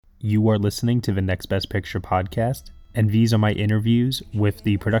You are listening to the Next Best Picture podcast, and these are my interviews with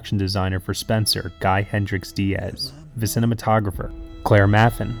the production designer for Spencer, Guy Hendricks Diaz, the cinematographer, Claire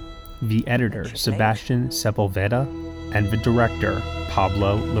Maffin, the editor, Sebastian Sepulveda, and the director,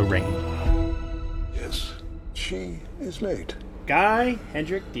 Pablo Larraín. Yes, she is late. Guy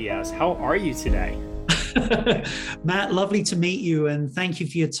Hendricks Diaz, how are you today? Matt, lovely to meet you, and thank you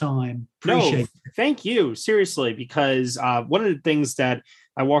for your time. Appreciate it. Thank you, seriously, because one of the things that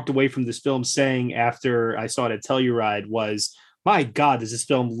I walked away from this film saying after I saw it at Telluride was, my God, does this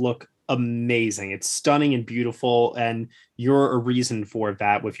film look amazing. It's stunning and beautiful, and you're a reason for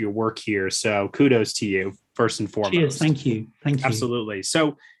that with your work here. So kudos to you, first and foremost. Cheers, thank you. Absolutely.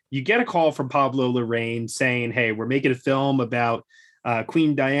 So you get a call from Pablo Larraín saying, hey, we're making a film about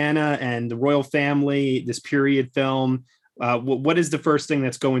Queen Diana and the royal family, this period film. What is the first thing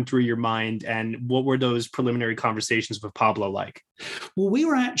that's going through your mind, and what were those preliminary conversations with Pablo like? Well, we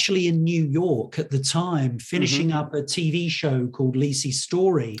were actually in New York at the time, finishing up a TV show called Lisey's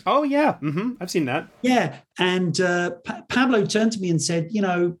Story. Oh, yeah. I've seen that. Yeah. And Pablo turned to me and said,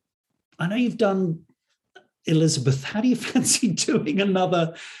 I know you've done Elizabeth. How do you fancy doing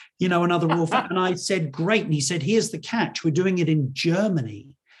another royal family? And I said, great. And he said, here's the catch. We're doing it in Germany.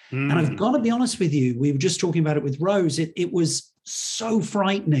 And I've got to be honest with you, we were just talking about it with Rose. It was so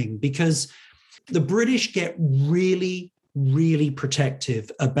frightening because the British get really, really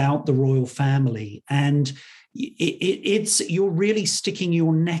protective about the royal family. And you're really sticking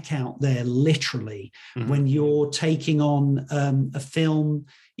your neck out there, literally, when you're taking on a film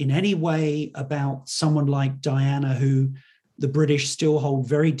in any way about someone like Diana, who the British still hold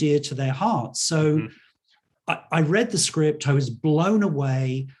very dear to their hearts. So I read the script. I was blown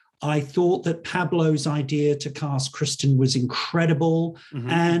away. I thought that Pablo's idea to cast Kristen was incredible.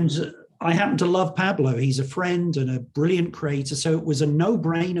 And I happen to love Pablo. He's a friend and a brilliant creator. So it was a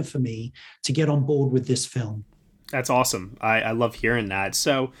no-brainer for me to get on board with this film. That's awesome. I love hearing that.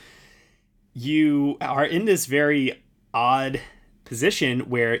 So you are in this very odd position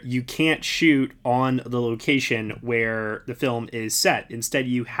where you can't shoot on the location where the film is set. Instead,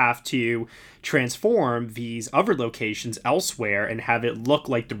 you have to transform these other locations elsewhere and have it look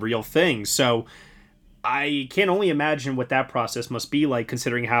like the real thing. So I can only imagine what that process must be like,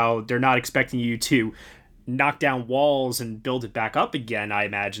 considering how they're not expecting you to knock down walls and build it back up again, I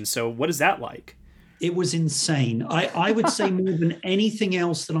imagine. So what is that like? It was insane. I would say more than anything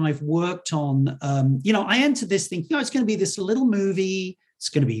else that I've worked on. I entered this thinking, it's going to be this little movie. It's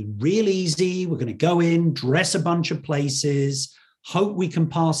going to be real easy. We're going to go in, dress a bunch of places, hope we can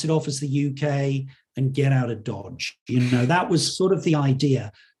pass it off as the UK and get out of Dodge. That was sort of the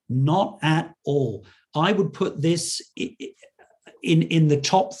idea. Not at all. I would put this in the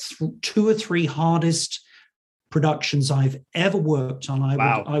top 2 or 3 hardest productions I've ever worked on.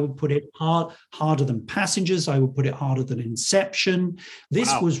 I would put it harder than Passengers. I would put it harder than Inception.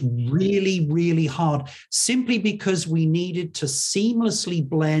 This was really, really hard, simply because we needed to seamlessly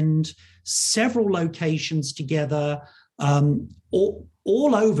blend several locations together,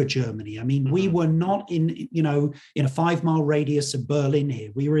 all over Germany. I mean, we were not in a 5-mile radius of Berlin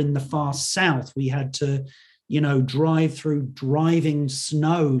here. We were in the far south. We had to, drive through driving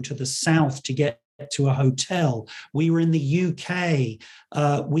snow to the south to get to a hotel. We were in the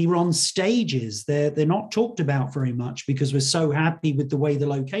UK. We were on stages. They're not talked about very much because we're so happy with the way the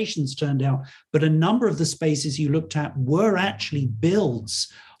locations turned out. But a number of the spaces you looked at were actually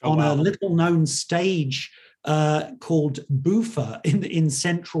builds on a little known stage called Bufa in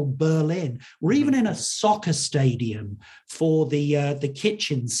central Berlin. We're even in a soccer stadium for the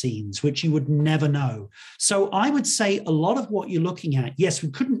kitchen scenes, which you would never know. So I would say a lot of what you're looking at, yes, we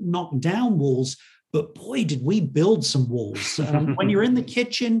couldn't knock down walls, but boy, did we build some walls. When you're in the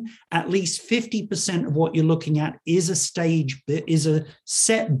kitchen, at least 50% of what you're looking at is a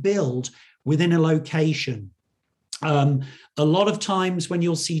set build within a location. A lot of times when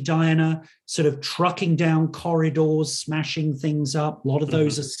you'll see Diana sort of trucking down corridors, smashing things up, a lot of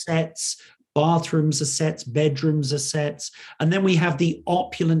those are sets. Bathrooms are sets, bedrooms are sets. And then we have the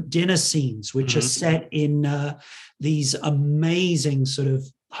opulent dinner scenes, which are set in these amazing sort of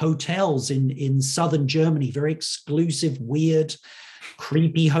hotels in southern Germany, very exclusive, weird,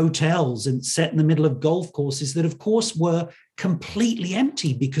 creepy hotels, and set in the middle of golf courses that, of course, were completely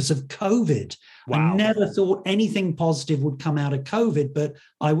empty because of COVID. I never thought anything positive would come out of COVID, but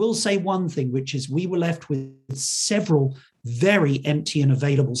I will say one thing, which is we were left with several very empty and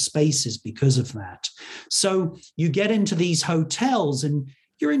available spaces because of that. So you get into these hotels and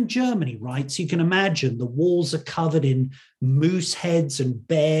you're in Germany, right? So you can imagine the walls are covered in moose heads and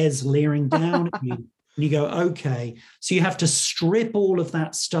bears leering down at you. And you go, okay. So you have to strip all of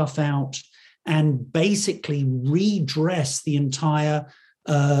that stuff out and basically redress the entire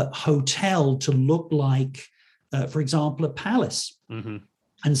hotel to look like, for example, a palace. Mm-hmm.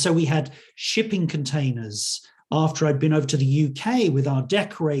 And so we had shipping containers after I'd been over to the UK with our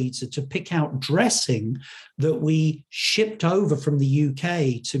decorator to pick out dressing that we shipped over from the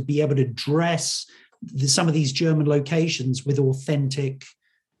UK to be able to dress some of these German locations with authentic,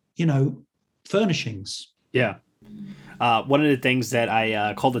 furnishings. Yeah. One of the things that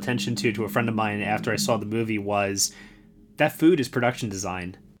I called attention to a friend of mine after I saw the movie was that food is production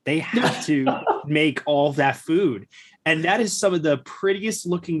design. They have to make all that food. And that is some of the prettiest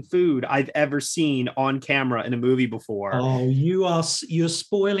looking food I've ever seen on camera in a movie before. Oh, you're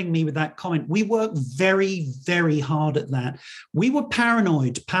spoiling me with that comment. We worked very, very hard at that. We were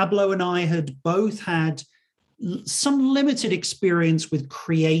paranoid. Pablo and I had both had some limited experience with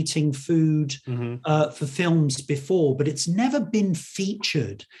creating food for films before, but it's never been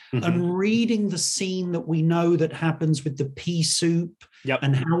featured. Mm-hmm. And reading the scene that we know that happens with the pea soup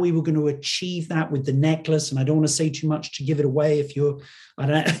and how we were going to achieve that with the necklace. And I don't want to say too much to give it away if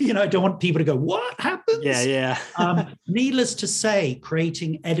I don't want people to go, what happens? Yeah. Needless to say,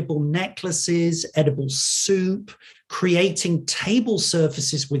 creating edible necklaces, edible soup, creating table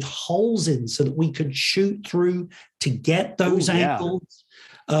surfaces with holes in so that we could shoot through to get those angles.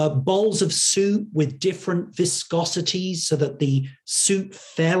 Bowls of soup with different viscosities so that the soup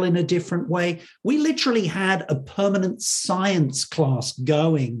fell in a different way. We literally had a permanent science class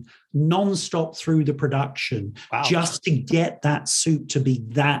going nonstop through the production just to get that soup to be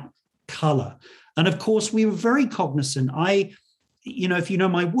that color. And of course, we were very cognizant. If you know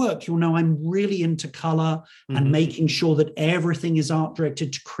my work, you'll know I'm really into color and making sure that everything is art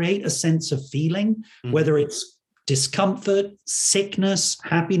directed to create a sense of feeling, whether it's discomfort, sickness,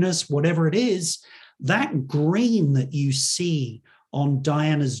 happiness, whatever it is. That green that you see on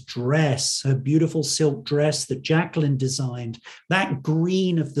Diana's dress, her beautiful silk dress that Jacqueline designed, that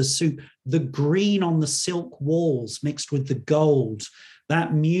green of the soup, the green on the silk walls mixed with the gold,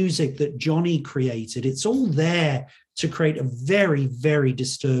 that music that Johnny created, it's all there to create a very, very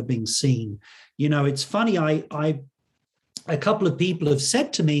disturbing scene. It's funny, a couple of people have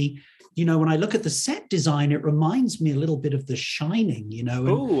said to me, when I look at the set design, it reminds me a little bit of The Shining,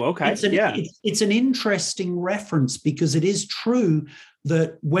 Oh, okay. It's an interesting reference because it is true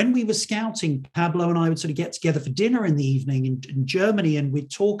that when we were scouting, Pablo and I would sort of get together for dinner in the evening in Germany, and we'd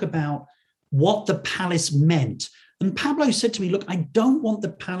talk about what the palace meant. And Pablo said to me, look, I don't want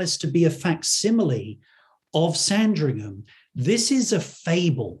the palace to be a facsimile of Sandringham. This is a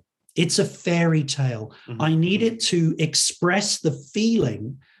fable. It's a fairy tale. Mm-hmm. I need it to express the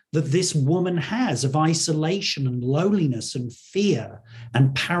feeling that this woman has of isolation and loneliness and fear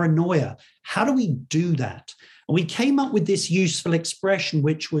and paranoia. How do we do that? And we came up with this useful expression,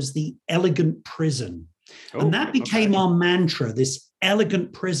 which was the elegant prison. And that became our mantra, this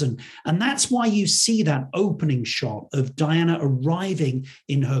elegant prison. And that's why you see that opening shot of Diana arriving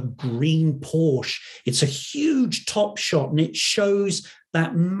in her green Porsche. It's a huge top shot, and it shows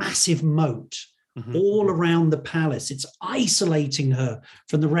that massive moat all around the palace. It's isolating her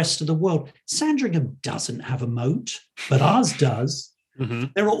from the rest of the world. Sandringham doesn't have a moat, but ours does.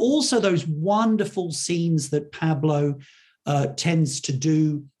 There are also those wonderful scenes that Pablo tends to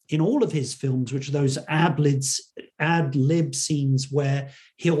do in all of his films, which are those ad-lib scenes where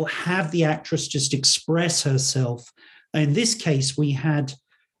he'll have the actress just express herself. In this case, we had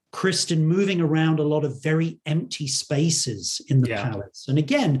Kristen moving around a lot of very empty spaces in the palace. And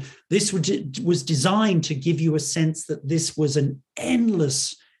again, this was designed to give you a sense that this was an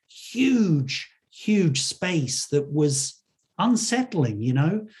endless, huge, huge space that was unsettling,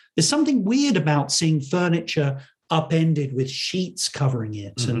 There's something weird about seeing furniture upended with sheets covering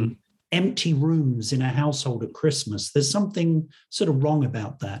it and empty rooms in a household at Christmas. There's something sort of wrong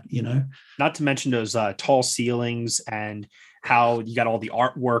about that, Not to mention those tall ceilings and how you got all the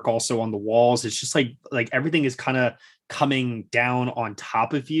artwork also on the walls. It's just like everything is kind of coming down on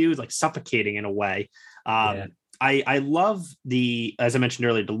top of you, like suffocating in a way. I love as I mentioned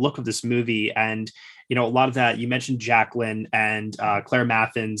earlier, the look of this movie. And, a lot of that, you mentioned Jacqueline and Claire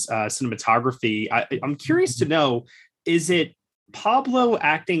Maffin's cinematography. I'm curious to know, is it Pablo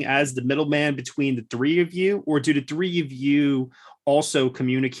acting as the middleman between the three of you, or do the three of you also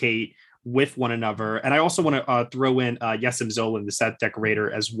communicate with one another? And I also want to throw in Yesim Zolan, the set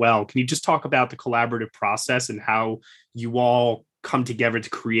decorator, as well. Can you just talk about the collaborative process and how you all come together to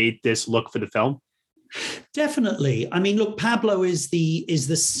create this look for the film? Definitely. I mean, look, Pablo is the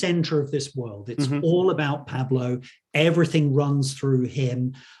center of this world. It's all about Pablo. Everything runs through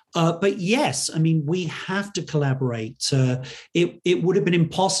him. But yes, I mean, we have to collaborate. It would have been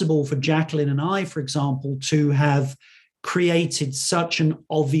impossible for Jacqueline and I, for example, to have created such an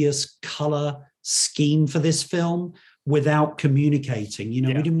obvious color scheme for this film without communicating. You know,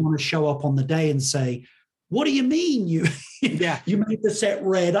 we didn't want to show up on the day and say, what do you mean you made the set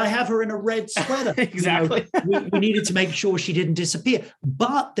red? I have her in a red sweater. Exactly. We needed to make sure she didn't disappear.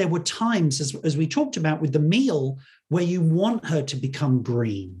 But there were times, as we talked about with the meal, where you want her to become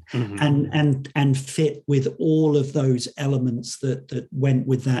green and fit with all of those elements that went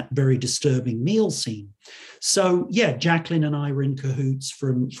with that very disturbing meal scene. So yeah, Jacqueline and I were in cahoots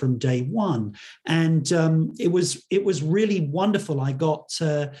from day one, and it was really wonderful. I got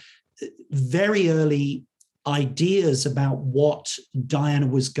very early ideas about what Diana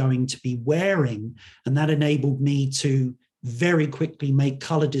was going to be wearing, and that enabled me to very quickly make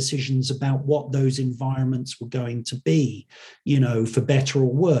color decisions about what those environments were going to be, you know, for better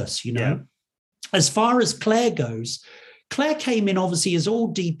or worse, you know. Yeah. As far as Claire goes, Claire came in, obviously, as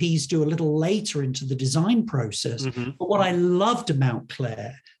all DPs do, a little later into the design process. But what I loved about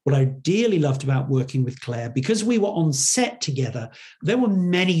Claire, what I dearly loved about working with Claire, because we were on set together, there were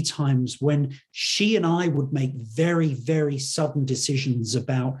many times when she and I would make very, very sudden decisions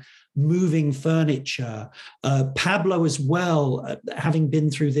about moving furniture. Pablo as well, having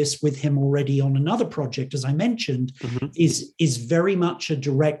been through this with him already on another project, as I mentioned, is very much a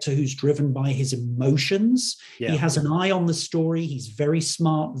director who's driven by his emotions. Yeah. He has an eye on the story. He's very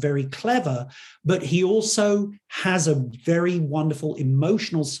smart, very clever, but he also has a very wonderful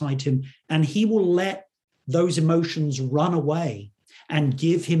emotional side to him, and he will let those emotions run away and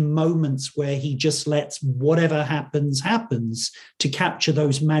give him moments where he just lets whatever happens to capture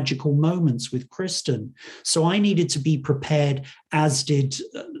those magical moments with Kristen. So I needed to be prepared, as did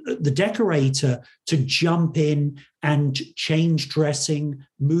the decorator, to jump in and change dressing,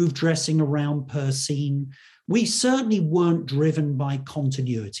 move dressing around per scene. We certainly weren't driven by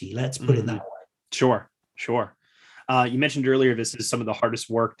continuity, let's put it that way. Sure. You mentioned earlier, this is some of the hardest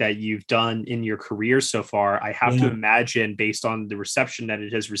work that you've done in your career so far. I have to imagine, based on the reception that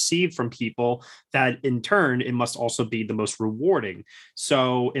it has received from people, that in turn, it must also be the most rewarding.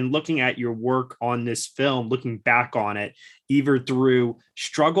 So in looking at your work on this film, looking back on it, either through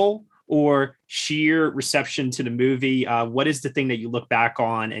struggle or sheer reception to the movie, what is the thing that you look back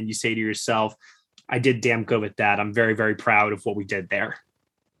on and you say to yourself, I did damn good with that. I'm very, very proud of what we did there?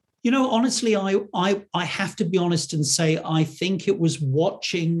 You know, honestly, I have to be honest and say I think it was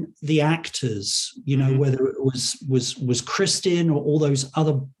watching the actors, you know, whether it was Kristen or all those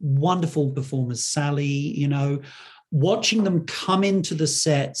other wonderful performers, Sally, you know, watching them come into the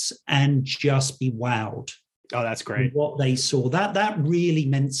sets and just be wowed. Oh, that's great. What they saw, that really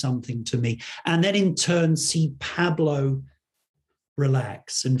meant something to me. And then in turn, see Pablo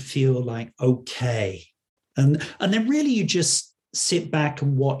relax and feel like, okay. And then really you just sit back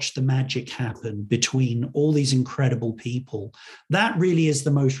and watch the magic happen between all these incredible people. That really is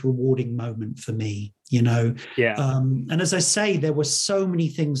the most rewarding moment for me, you know? Yeah. And as I say, there were so many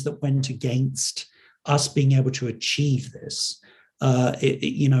things that went against us being able to achieve this.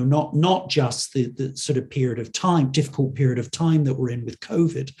 You know, not just the sort of difficult period of time that we're in with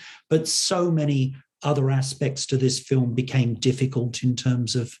COVID, but so many other aspects to this film became difficult in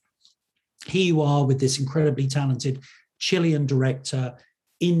terms of here you are with this incredibly talented Chilean director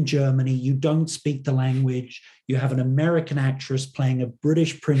in Germany. You don't speak the language. You have an American actress playing a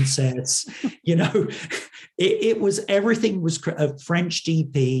British princess. You know, everything was a French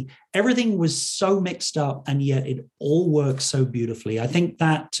DP. Everything was so mixed up, and yet it all works so beautifully. I think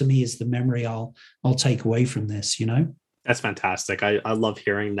that to me is the memory I'll take away from this, you know? That's fantastic. I love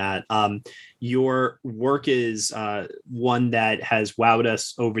hearing that. Your work is one that has wowed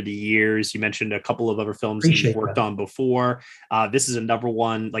us over the years. You mentioned a couple of other films that you've worked on before. This is another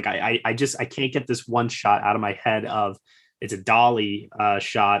one. Like I can't get this one shot out of my head of, it's a dolly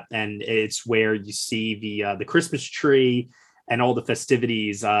shot, and it's where you see the Christmas tree and all the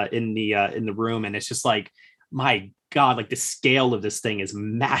festivities in the room, and it's just like, my God, like the scale of this thing is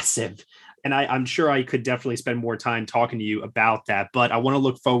massive. And I'm sure I could definitely spend more time talking to you about that, but I want to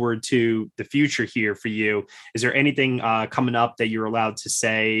look forward to the future here for you. Is there anything coming up that you're allowed to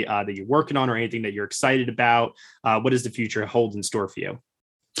say that you're working on, or anything that you're excited about? What does the future hold in store for you?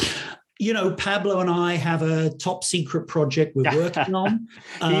 You know, Pablo and I have a top secret project we're working on.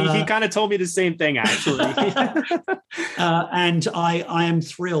 He kind of told me the same thing, actually. And I am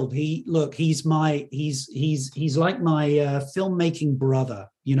thrilled. He's like my filmmaking brother.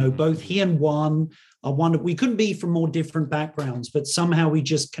 You know, both he and Juan are wonderful. We couldn't be from more different backgrounds, but somehow we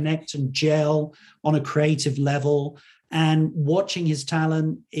just connect and gel on a creative level. And watching his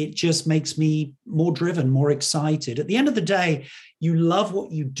talent, it just makes me more driven, more excited. At the end of the day, you love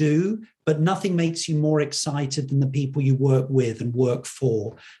what you do, but nothing makes you more excited than the people you work with and work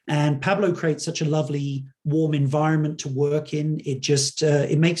for. And Pablo creates such a lovely, warm environment to work in. It just,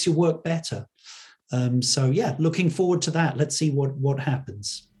 it makes your work better. So yeah, looking forward to that. Let's see what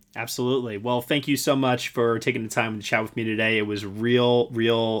happens. Absolutely. Well, thank you so much for taking the time to chat with me today. It was real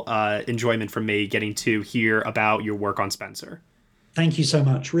enjoyment for me getting to hear about your work on Spencer. Thank you so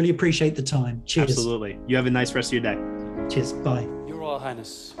much. Really appreciate the time. Cheers. Absolutely. You have a nice rest of your day. Cheers. Bye. Your Royal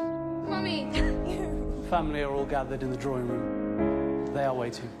Highness. Mummy. Family are all gathered in the drawing room. They are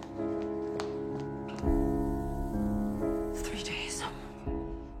waiting. 3 days.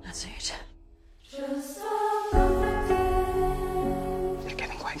 That's it. They're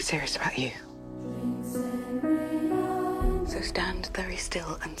getting quite serious about you. So stand very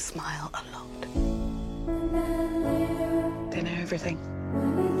still and smile a lot. They know everything.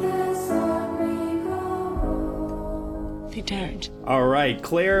 They don't. All right.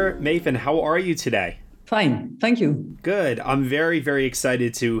 Claire Maven, how are you today? Fine, thank you. Good. I'm very, very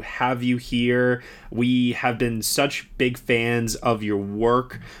excited to have you here. We have been such big fans of your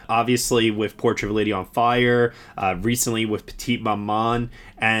work, obviously with Portrait of a Lady on Fire, recently with Petite Maman,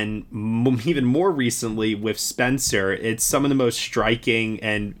 and even more recently with Spencer. It's some of the most striking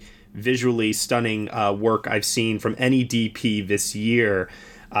and visually stunning work I've seen from any DP this year.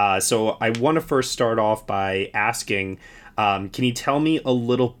 So I want to first start off by asking, can you tell me a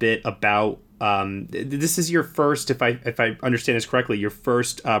little bit about this is your first, if I understand this correctly, your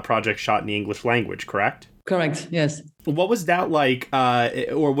first project shot in the English language, correct? Correct, yes. What was that like,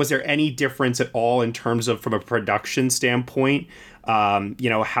 or was there any difference at all in terms of, from a production standpoint,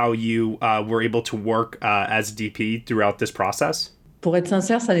 how you were able to work as a DP throughout this process? Pour être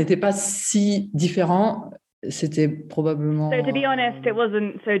sincère, ça n'était pas si différent. C'était probablement... So to be honest, it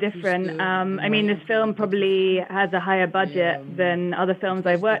wasn't so different. I mean, this film probably has a higher budget than other films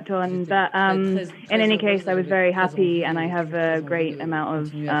I've worked on, but in any case, I was very happy, and I have a great amount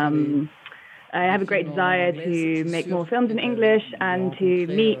of... I have a great desire to make more films in English and to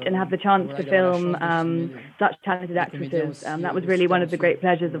meet and have the chance to film such talented actresses. That was really one of the great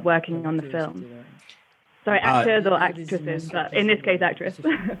pleasures of working on the film. Sorry, actors or actresses, but in this case, actress.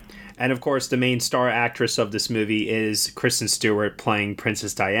 And of course, the main star actress of this movie is Kristen Stewart playing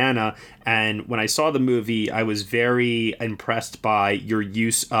Princess Diana. And when I saw the movie, I was very impressed by your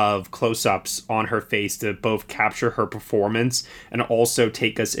use of close-ups on her face to both capture her performance and also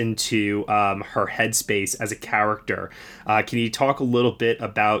take us into her headspace as a character. Can you talk a little bit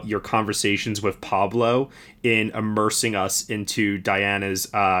about your conversations with Pablo in immersing us into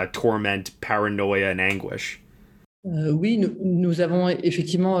Diana's torment, paranoia, and anguish? Oui, nous avons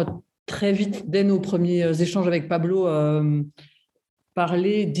effectivement très vite, dès nos premiers échanges avec Pablo,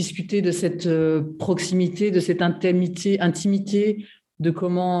 parlé, discuté de cette proximité, de cette intimité, de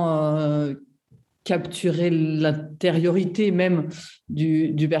comment capturer l'intériorité même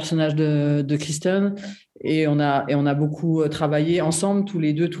du personnage de Kristen. Et on a beaucoup travaillé ensemble, tous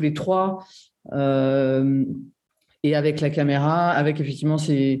les deux, tous les trois, et avec la caméra, avec effectivement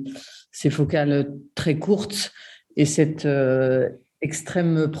ces focales très courtes et cette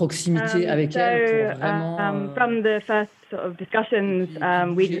extrême proximité avec elle pour vraiment... From the first sort of discussions,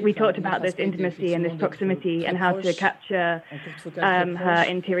 we talked about this intimacy and this proximity and how to capture her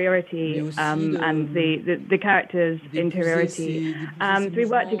interiority and the character's interiority. So we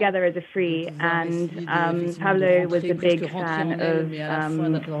worked together as a free, and Pablo was a big fan of,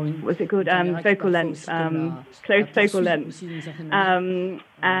 what's it called, focal length, close focal length.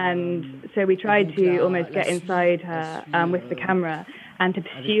 And so we tried to almost get inside her with the camera and to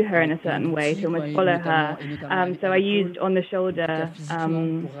pursue her in a certain way, to almost follow her. So I used on the shoulder,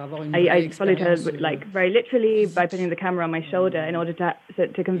 I followed her like very literally by putting the camera on my shoulder in order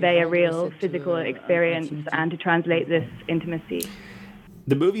to convey a real physical experience and to translate this intimacy.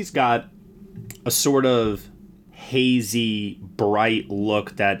 The movie's got a sort of hazy, bright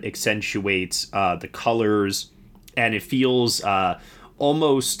look that accentuates the colors, and it feels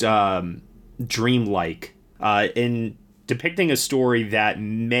almost dreamlike in depicting a story that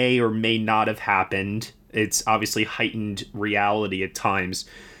may or may not have happened. It's obviously heightened reality at times.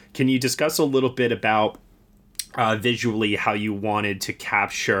 Can you discuss a little bit about visually how you wanted to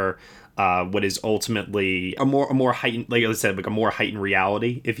capture what is ultimately a more heightened, like I said, like a more heightened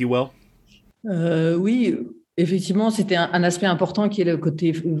reality, if you will? Oui, effectivement, c'était un aspect important qui est le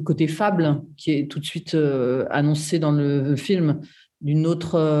côté fable, qui est tout de suite annoncé dans le film d'une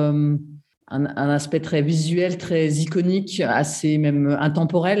autre un aspect très visuel, très iconique, assez même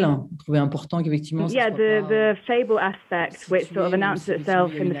intemporel. Je trouvais important qu'effectivement. Yeah, the fable aspect, which sort of announced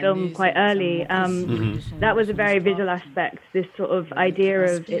itself in the film quite early, that was a very visual aspect. This sort of idea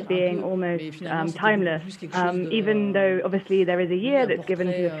of it being almost timeless, even though obviously there is a year that's given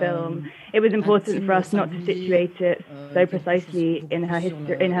to the film. It was important for us not to situate it so precisely in her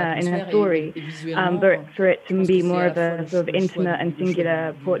history, in her story, but for it to be more of a sort of intimate and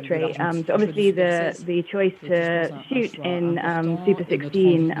singular portrait. So obviously the choice to shoot in Super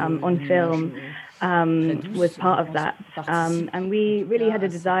 16 on film was part of that. And we really had a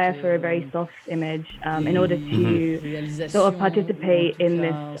desire for a very soft image in order to sort of participate in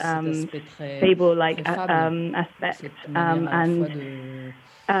this fable-like aspect and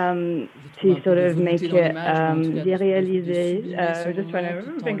to sort of make it déréalisé. I was just trying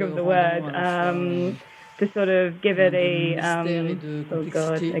to think of the word. To sort of give it a oh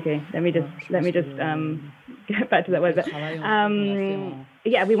god, okay, let me just get back to that word. But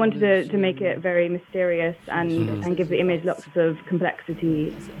yeah, we wanted to make it very mysterious and give the image lots of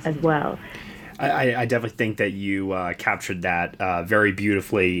complexity as well. I definitely think that you captured that very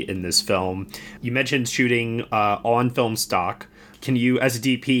beautifully in this film. You mentioned shooting on film stock. Can you, as a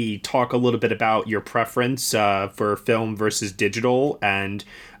DP, talk a little bit about your preference for film versus digital? And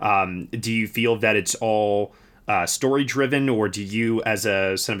do you feel that it's all story-driven, or do you, as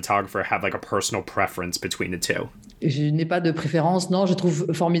a cinematographer, have like a personal preference between the two? Je n'ai pas de préférence. Non, je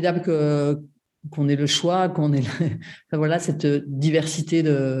trouve formidable qu'on ait le choix, qu'on ait enfin, voilà, cette diversité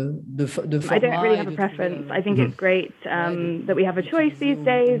de formats. I don't really have a preference. I think it's great that we have a choice these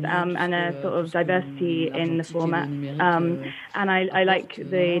days and a sort of diversity in the format. And I like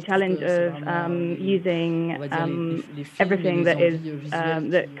the challenge of using everything that is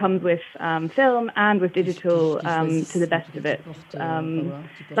that comes with film and with digital to the best of it.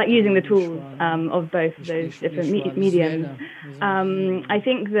 Like using the tools of both those different mediums. I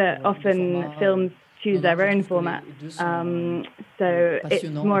think that often films choose their own formats. So it's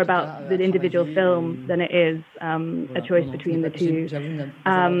more about the individual film than it is a choice between the two.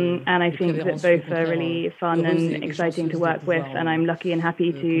 And I think that both are really fun and exciting to work with, and I'm lucky and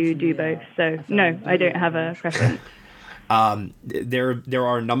happy to do both. So no, I don't have a preference. There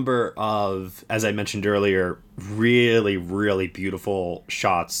are a number of, as I mentioned earlier, really, really beautiful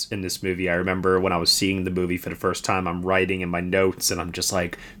shots in this movie. I remember when I was seeing the movie for the first time, I'm writing in my notes and I'm just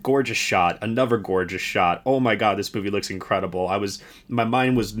like, gorgeous shot, another gorgeous shot. Oh my God, this movie looks incredible. My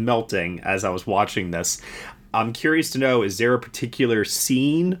mind was melting as I was watching this. I'm curious to know, is there a particular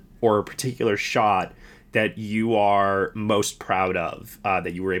scene or a particular shot that you are most proud of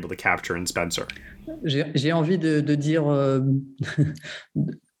that you were able to capture in Spencer? J'ai envie de dire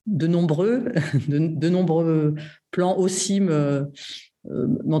de nombreux plans aussi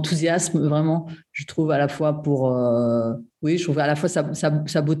m'enthousiasment vraiment. Je trouve à la fois je trouve à la fois sa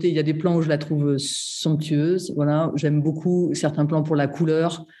beauté. Il y a des plans où je la trouve somptueuse. Voilà, j'aime beaucoup certains plans pour la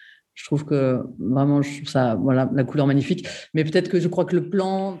couleur. Je trouve que vraiment, je trouve ça, voilà, la couleur magnifique. Mais peut-être que je crois que le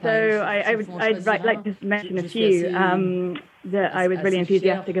plan. So I'd like to mention a few that I was really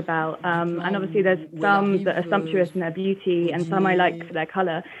enthusiastic about. And obviously there's some that are sumptuous in their beauty and some I like for their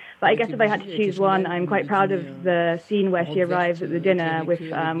colour. But I guess if I had to choose one, I'm quite proud of the scene where she arrives at the dinner with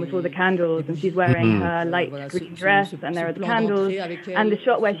all the candles, and she's wearing her light green dress, and there are the candles, and the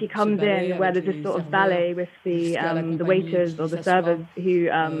shot where she comes in, where there's this sort of ballet with the waiters or the servers who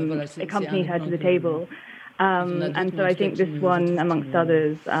accompany her to the table. And so I think this one, amongst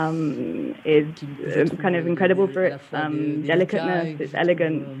others, is kind of incredible for its delicateness, its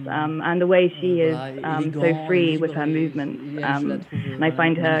elegance, and the way she is so free with her movements. And I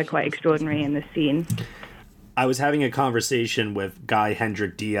find her quite extraordinary in this scene. I was having a conversation with Guy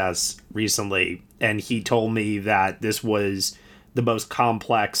Hendrick Diaz recently, and he told me that this was the most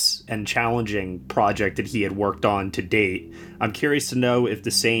complex and challenging project that he had worked on to date. I'm curious to know if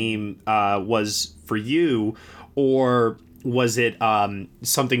the same was for you, or was it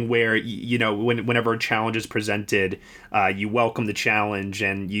something where, you know, whenever a challenge is presented, you welcome the challenge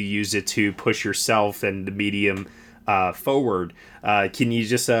and you use it to push yourself and the medium forward? Can you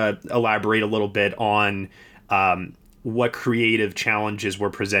just elaborate a little bit on what creative challenges were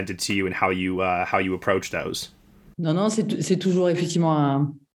presented to you and how you approach those? Non, c'est toujours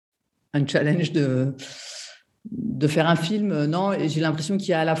effectivement un challenge de faire un film. Non, et j'ai l'impression qu'il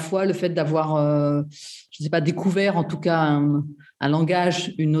y a à la fois le fait d'avoir, je ne sais pas, découvert en tout cas un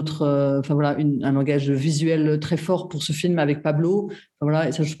langage, un langage visuel très fort pour ce film avec Pablo. Enfin, voilà,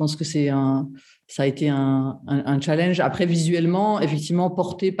 et ça, je pense que ça a été un challenge. Après, visuellement, effectivement,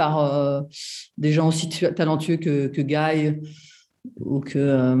 porté par des gens aussi talentueux que Guy ou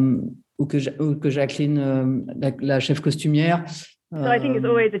ou que Jacqueline, la chef costumière. So I think it's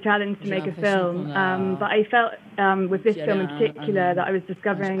always a challenge to make a film, but I felt with this film in particular that I was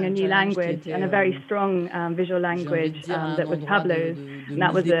discovering a new language and a very strong visual language that was Pablo's, and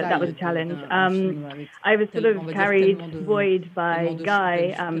that was a challenge. I was sort of carried void by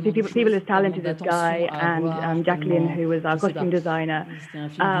Guy, people as talented as Guy and Jacqueline, who was our costume designer.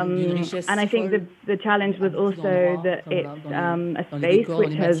 And I think the challenge was also that it's a space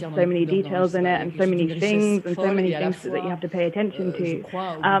which has so many details in it and so many things that you have to pay attention to.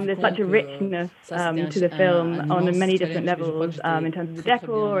 There's such a richness to the film on many different levels in terms of the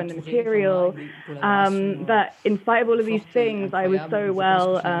decor and the material. But in spite of all of these things, I was so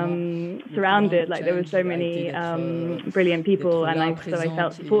well surrounded. Like there were so many brilliant people, and I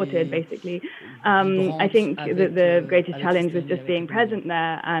felt supported. Basically, I think that the greatest challenge was just being present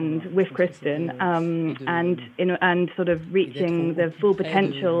there and with Kristen, and sort of reaching the full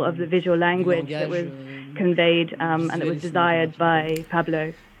potential of the visual language that was conveyed and that was desired by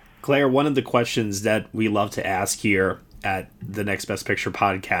Pablo. Claire, one of the questions that we love to ask here at the Next Best Picture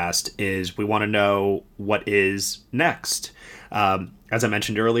podcast is we want to know what is next. As I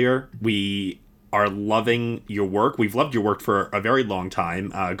mentioned earlier, we are loving your work. We've loved your work for a very long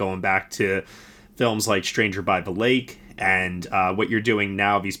time, going back to films like Stranger by the Lake and what you're doing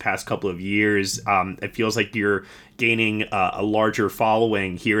now these past couple of years. It feels like you're gaining a larger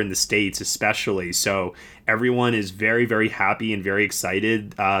following here in the States, especially. So everyone is very, very happy and very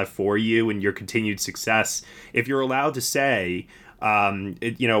excited for you and your continued success. If you're allowed to say,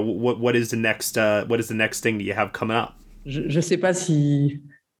 what is the next thing that you have coming up? Je sais pas s'il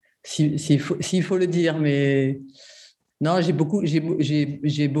faut le dire, mais non, j'ai beaucoup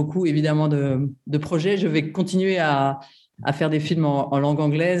évidemment de projets. Je vais continuer à faire des films en langue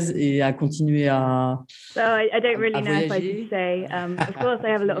anglaise et à continuer à So I don't really know if I should say. Of course, I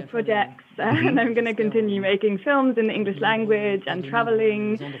have a lot of projects, and I'm going to continue making films in the English language and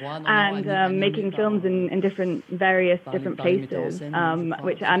traveling and making films in various different places,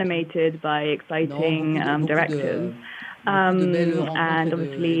 which are animated by exciting directors. And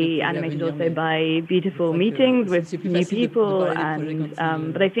obviously animated also by beautiful meetings with new people, and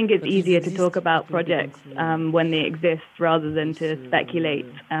but I think it's easier to talk about projects when they exist rather than to speculate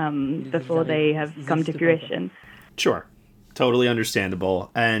before they have come to fruition. Sure. Totally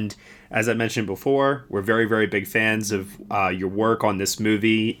understandable. And as I mentioned before, we're very, very big fans of your work on this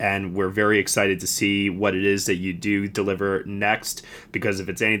movie, and we're very excited to see what it is that you do deliver next, because if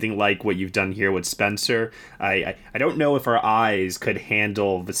it's anything like what you've done here with Spencer, I don't know if our eyes could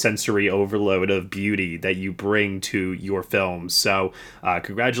handle the sensory overload of beauty that you bring to your films. So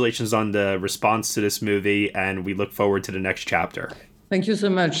congratulations on the response to this movie, and we look forward to the next chapter. Thank you so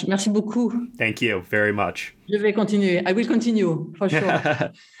much. Merci beaucoup. Thank you very much. Je vais continuer. I will continue, for sure.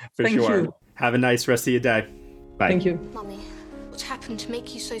 Thank you. Have a nice rest of your day. Bye. Thank you. Mummy, what's happened to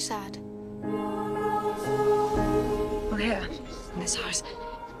make you so sad? Well, here, in this house,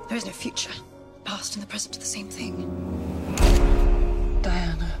 there is no future. Past and the present are the same thing.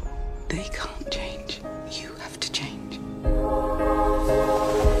 Diana, they can't change. You have to change.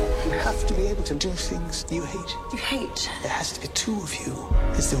 You have to be able to do things you hate. You hate? There has to be two of you.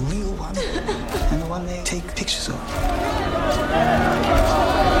 There's the real one and the one they take pictures of.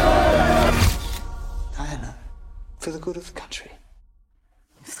 Diana, for the good of the country.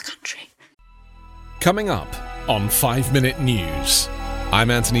 For the country. Coming up on 5 Minute News,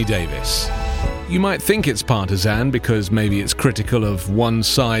 I'm Anthony Davis. You might think it's partisan because maybe it's critical of one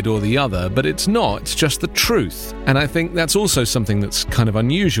side or the other, but it's not. It's just the truth. And I think that's also something that's kind of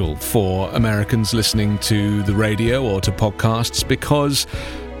unusual for Americans listening to the radio or to podcasts, because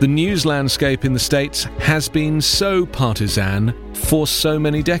the news landscape in the States has been so partisan for so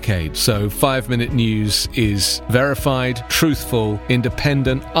many decades. So 5 Minute News is verified, truthful,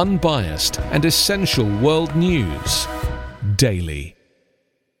 independent, unbiased, and essential world news daily.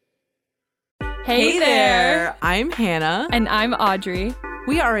 Hey there! I'm Hannah. And I'm Audrey.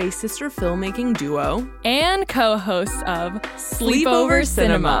 We are a sister filmmaking duo and co-hosts of Sleepover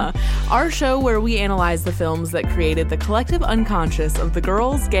Cinema, our show where we analyze the films that created the collective unconscious of the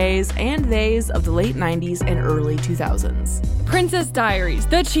girls, gays, and theys of the late 90s and early 2000s. Princess Diaries,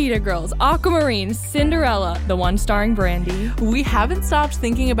 The Cheetah Girls, Aquamarine, Cinderella, the one starring Brandy. We haven't stopped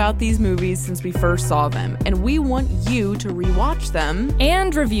thinking about these movies since we first saw them, and we want you to rewatch them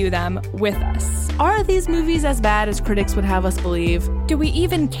and review them with us. Are these movies as bad as critics would have us believe? Do we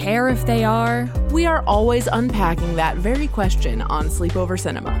even care if they are? We are always unpacking that very question on Sleepover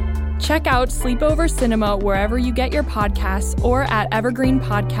Cinema. Check out Sleepover Cinema wherever you get your podcasts or at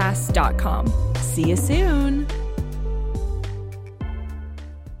evergreenpodcasts.com. See you soon.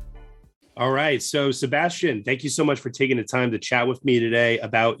 All right. So, Sebastian, thank you so much for taking the time to chat with me today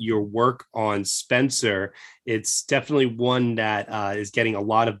about your work on Spencer. It's definitely one that is getting a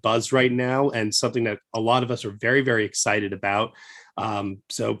lot of buzz right now and something that a lot of us are very, very excited about.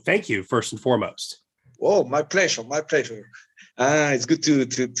 So thank you, first and foremost. Oh, my pleasure. My pleasure. It's good to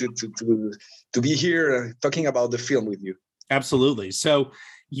be here talking about the film with you. Absolutely. So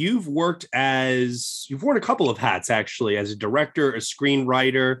you've worn a couple of hats, actually, as a director, a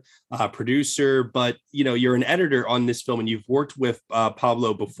screenwriter, producer, but you're an editor on this film, and you've worked with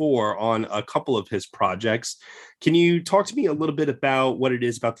Pablo before on a couple of his projects. Can you talk to me a little bit about what it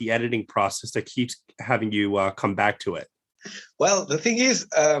is about the editing process that keeps having you come back to it? Well, the thing is,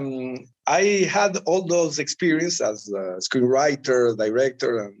 I had all those experiences as a screenwriter,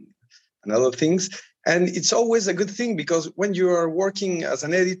 director, and other things. And it's always a good thing because when you are working as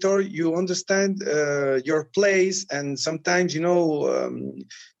an editor, you understand your place, and sometimes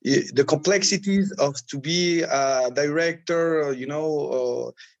the complexities of to be a director,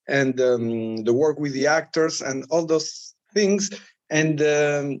 and the work with the actors and all those things, and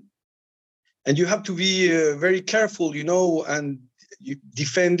you have to be very careful, and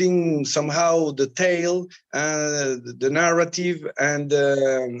defending somehow the tale, the narrative, and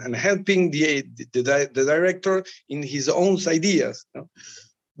helping the director in his own ideas.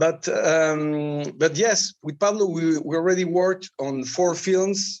 But yes, with Pablo, we already worked on 4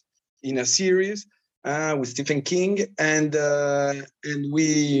 films in a series with Stephen King, and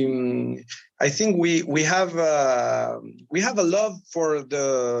we. I think we have a love for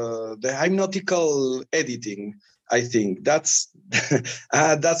the hypnotical editing. I think that's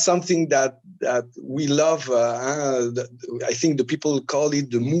something that we love. I think the people call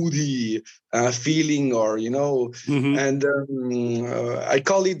it the moody feeling, or and I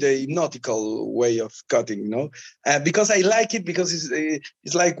call it the hypnotical way of cutting. Because I like it, because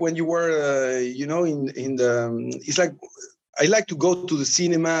it's like when you were in the. It's like I like to go to the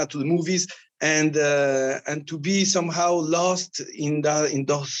cinema, to the movies, and to be somehow lost in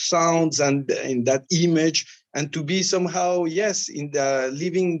those sounds and in that image, and to be somehow in the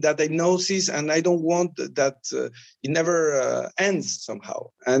living that hypnosis. And I don't want that it never ends somehow.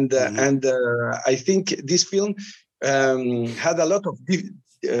 And I think this film had a lot of.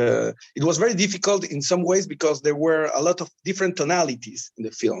 It was very difficult in some ways because there were a lot of different tonalities in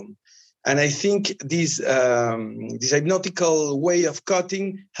the film. And I think this hypnotical way of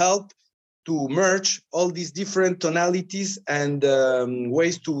cutting helped to merge all these different tonalities and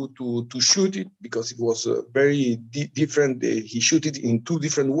ways to shoot it, because it was very different. He shot it in 2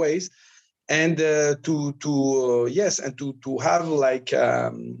 different ways, and to have like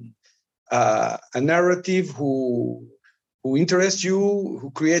a narrative who interests you, who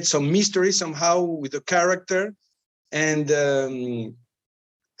creates some mystery somehow with the character, and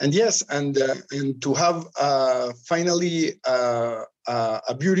to have finally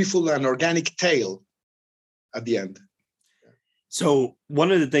a beautiful and organic tale at the end. So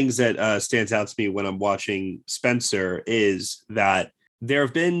one of the things that stands out to me when I'm watching Spencer is that there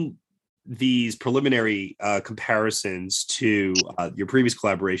have been these preliminary comparisons to your previous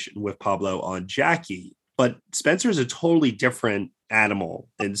collaboration with Pablo on Jackie, but Spencer is a totally different animal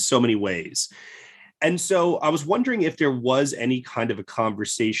in so many ways. And so I was wondering if there was any kind of a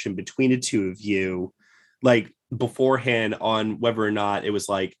conversation between the two of you, like beforehand, on whether or not it was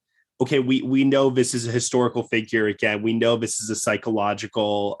like, okay, we know this is a historical figure. Again, we know this is a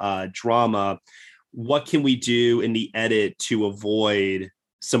psychological drama. What can we do in the edit to avoid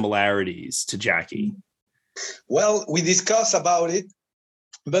similarities to Jackie? Well, we discussed about it,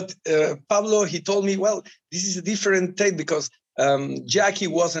 but Pablo, he told me, well, this is a different take because Jackie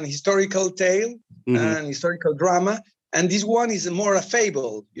was an historical tale, an historical drama, and this one is more a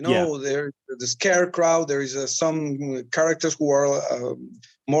fable. There's the scarecrow. There is some characters who are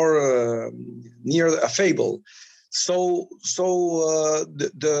more near a fable. So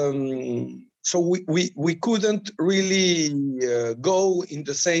we couldn't really go in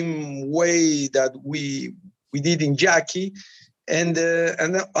the same way that we did in Jackie, and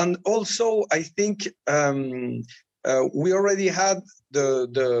also I think. We already had the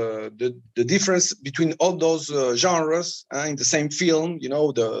difference between all those genres in the same film.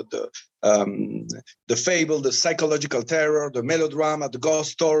 The fable, the psychological terror, the melodrama, the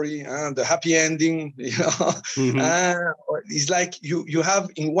ghost story, and the happy ending. It's like you have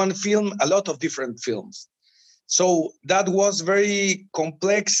in one film a lot of different films. So that was very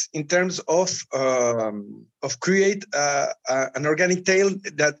complex in terms of create an organic tale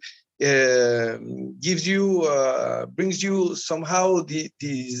that. Gives you, brings you somehow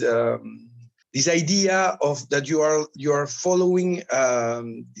these this idea of that you are following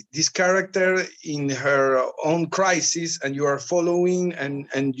this character in her own crisis, and you are following,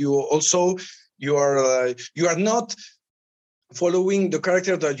 and you also you are not following the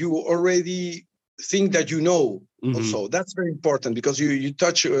character that you already think that you know. Mm-hmm. Also, that's very important, because you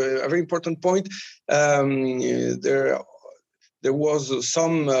touch a very important point. There was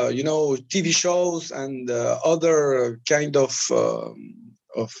some TV shows and other kind of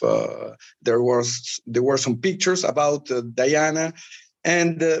there were some pictures about Diana,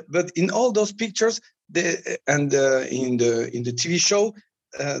 and but in all those pictures, in the TV show,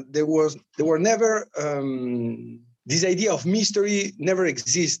 there were never this idea of mystery never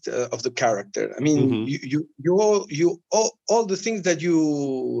exist of the character. I mean, all the things that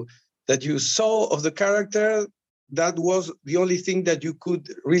you saw of the character, that was the only thing that you could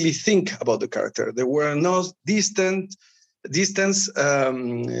really think about the character. There were no distance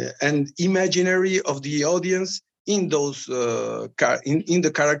and imaginary of the audience in those in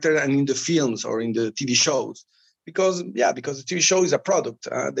the character and in the films or in the TV shows, because the TV show is a product.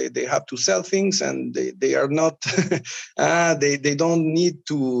 They have to sell things, and they are not they don't need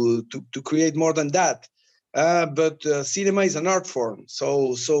to create more than that. But cinema is an art form,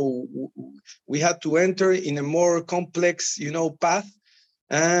 so we had to enter in a more complex, path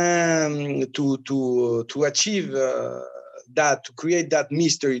to achieve that, to create that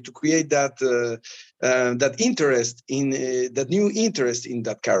mystery, to create that that interest in that new interest in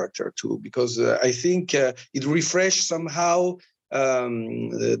that character too, because I think it refreshed somehow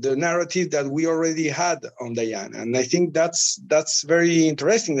the narrative that we already had on Diana, and I think that's very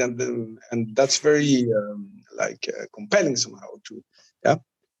interesting, and that's very compelling somehow too.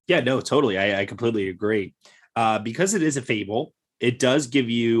 Yeah, no, totally. I completely agree. Because it is a fable, it does give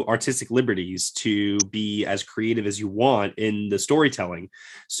you artistic liberties to be as creative as you want in the storytelling.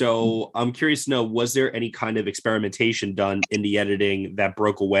 So I'm curious to know, was there any kind of experimentation done in the editing that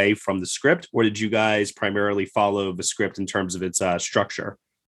broke away from the script, or did you guys primarily follow the script in terms of its structure?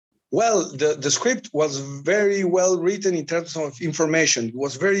 Well, the script was very well written in terms of information. It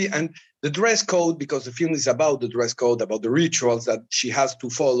was and the dress code, because the film is about the dress code, about the rituals that she has to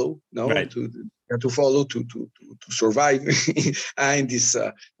follow, right, to follow to survive in this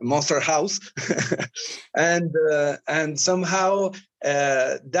monster house, and somehow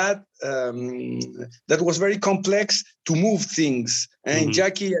that was very complex to move things. And in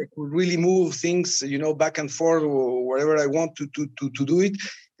Jackie, I could really move things, back and forth or wherever I want to do it.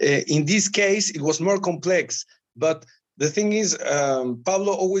 In this case, it was more complex, but the thing is,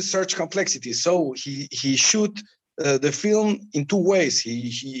 Pablo always searched complexity. So he shoot the film in two ways. He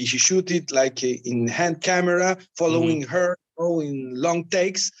shoot it like in hand camera, following her, in long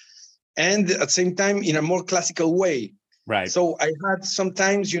takes, and at the same time in a more classical way. Right. So I had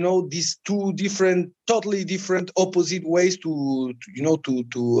sometimes, these two totally different, opposite ways to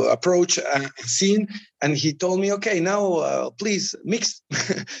approach a scene. And he told me, okay, now please mix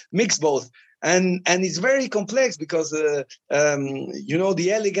both. And it's very complex, because the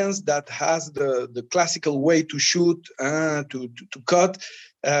elegance that has the classical way to shoot, to cut,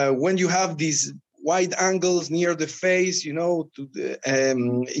 when you have these wide angles near the face, in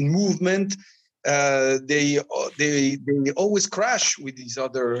movement, they always crash with this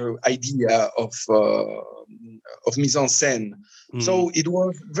other idea of mise en scène. So it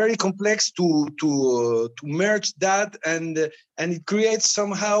was very complex to merge that, and it creates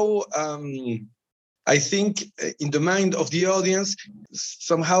somehow, I think, in the mind of the audience,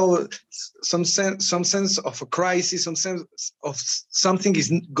 somehow some sense of a crisis, some sense of something is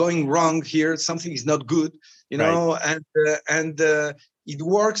going wrong here, something is not good, right. And it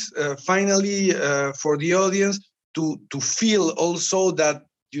works finally for the audience to feel also that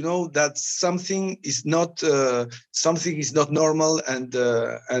that something is not normal, and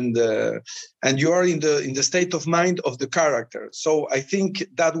you are in the state of mind of the character. So I think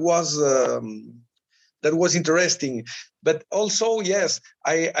that was interesting. But also, yes,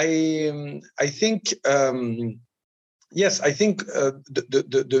 I think the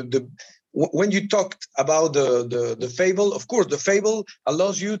when you talked about the fable, of course, the fable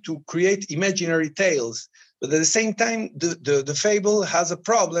allows you to create imaginary tales. But at the same time, the fable has a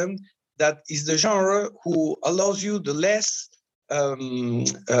problem, that is the genre who allows you the less to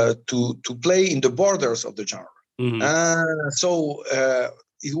play in the borders of the genre. So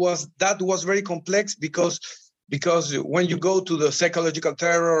that was very complex, because when you go to the psychological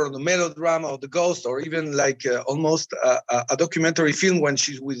terror or the melodrama or the ghost, or even like almost a documentary film when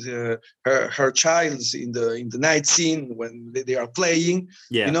she's with her child in the night scene when they are playing,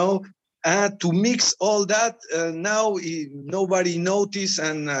 to mix all that, now nobody noticed,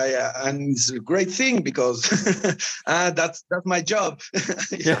 and it's a great thing because that's my job.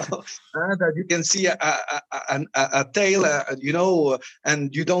 That you can see a tail,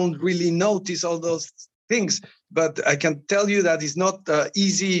 and you don't really notice all those things. But I can tell you that it's not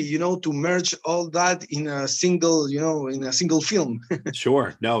easy, to merge all that in a single film.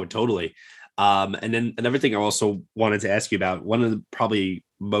 Sure, no, totally. And then another thing I also wanted to ask you about, one of the probably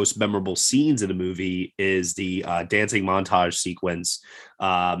most memorable scenes in the movie is the dancing montage sequence.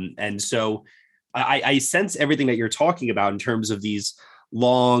 And so I sense everything that you're talking about in terms of these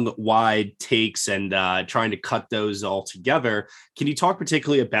long, wide takes and trying to cut those all together. Can you talk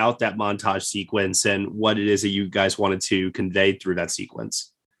particularly about that montage sequence and what it is that you guys wanted to convey through that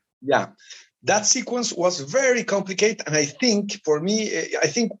sequence? Yeah. That sequence was very complicated, and I think for me,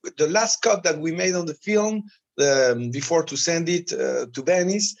 the last cut that we made on the film before to send it to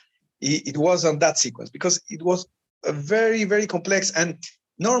Venice, it was on that sequence because it was a very, very complex. And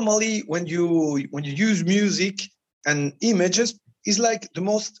normally, when you use music and images, it's like the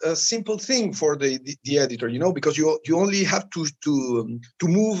most simple thing for the editor, because you only have to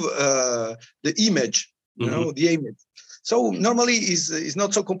move the image, the image. So normally is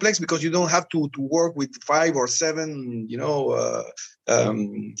not so complex because you don't have to work with 5 or 7,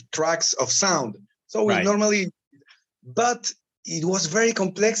 tracks of sound. So right. Normally, but it was very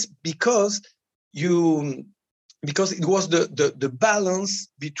complex because it was the balance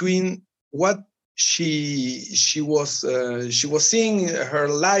between what she was seeing her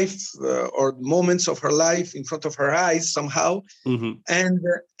life or moments of her life in front of her eyes somehow, and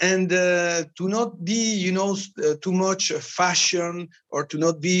to not be too much fashion or to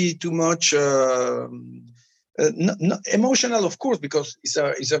not be too much emotional, of course, because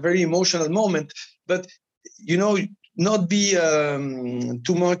it's a very emotional moment, but not be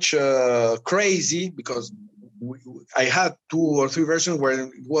too much crazy, because I had 2 or 3 versions where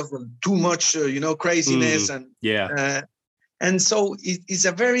it wasn't too much, craziness, and so it's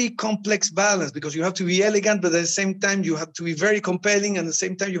a very complex balance because you have to be elegant, but at the same time you have to be very compelling, and at the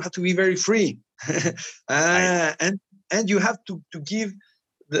same time you have to be very free, and you have to give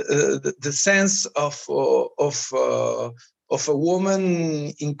the sense of a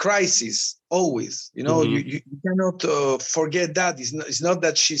woman in crisis always. You cannot forget that. It's not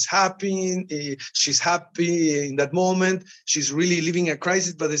that she's happy in that moment. She's really living a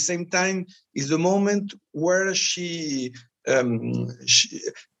crisis, but at the same time is the moment where she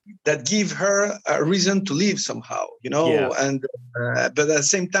that give her a reason to live somehow, and but at the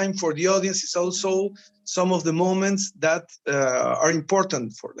same time for the audience it's also some of the moments that are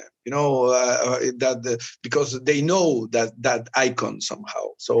important for them, because they know that icon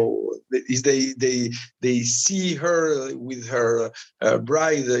somehow. So they see her with her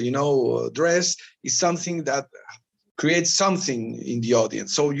bride, dress is something that creates something in the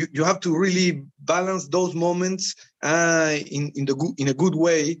audience. So you have to really balance those moments in a good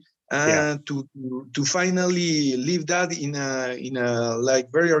way, to finally leave that in a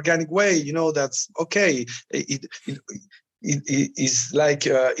like very organic way. That's okay. It is like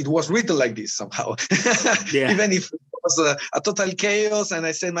it was written like this somehow. Even if it was a total chaos, and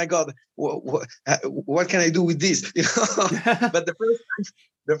I said, my God, what can I do with this? But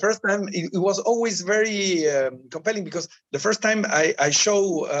the first time it was always very compelling, because the first time I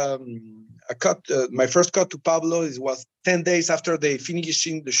show a cut, my first cut to Pablo, it was 10 days after they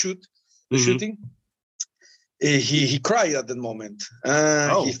finishing the shooting. He cried at that moment.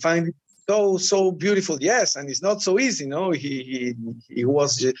 He find it so beautiful. Yes, and it's not so easy. He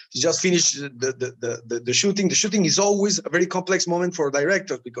just finished the shooting. The shooting is always a very complex moment for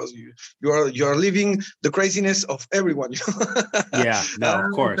directors, because you are living the craziness of everyone.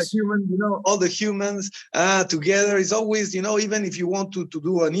 Of course. All the humans together is always, even if you want to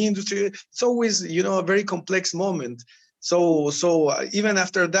do an industry, it's always, a very complex moment. So even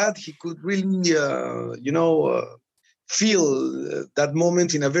after that, he could really, feel that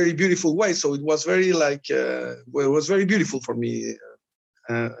moment in a very beautiful way. So it was very it was very beautiful for me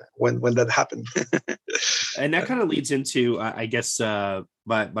when that happened. And that kind of leads into, I guess,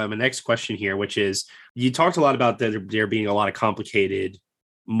 my next question here, which is, you talked a lot about there being a lot of complicated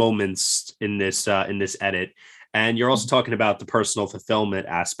moments in this edit. And you're also talking about the personal fulfillment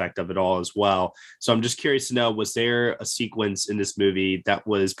aspect of it all as well. So I'm just curious to know, was there a sequence in this movie that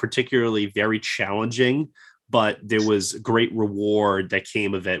was particularly very challenging, but there was great reward that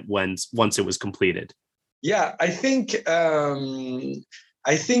came of it once it was completed? Yeah, I think the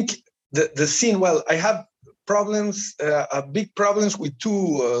scene. Well, I have problems, big problems with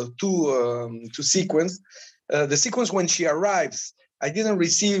two sequence. The sequence when she arrives I didn't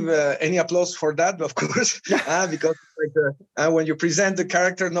receive any applause for that, of course, because when you present the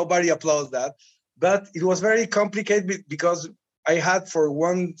character, nobody applauds that. But it was very complicated because I had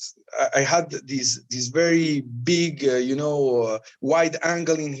this very big, wide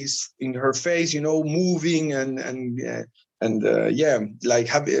angle in her face, moving and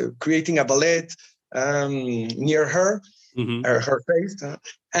creating a ballet near her, her face,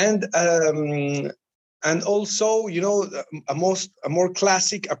 and also, a more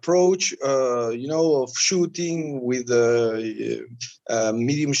classic approach, of shooting with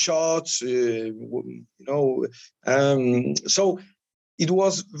medium shots, so it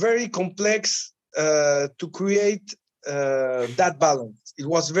was very complex to create that balance. It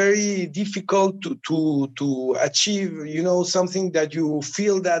was very difficult to achieve, something that you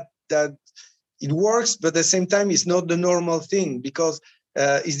feel that it works, but at the same time, it's not the normal thing, because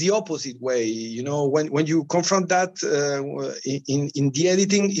is the opposite way. When you confront that in the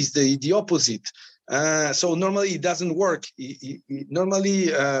editing, is the opposite. So normally it doesn't work.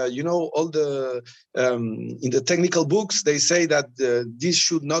 Normally, all the in the technical books, they say that this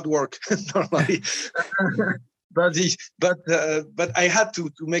should not work normally. But I had to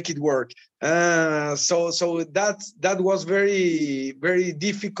make it work. So that was very, very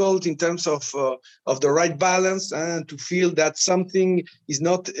difficult in terms of the right balance, and to feel that something is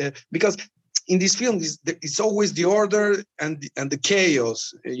not because in this film it's always the order and the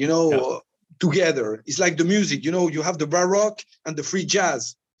chaos, together. It's like the music, you have the Baroque and the free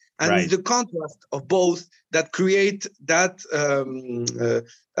jazz. And it's the contrast of both that create that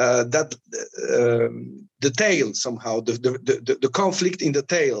the tale somehow, the conflict in the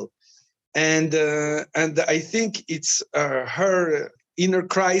tale, and I think it's her inner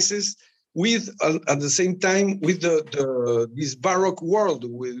crisis with at the same time with this Baroque world.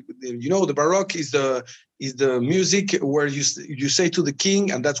 The Baroque is the music where you say to the king,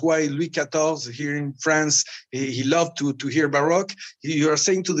 and that's why Louis XIV here in France, he loved to hear Baroque. You are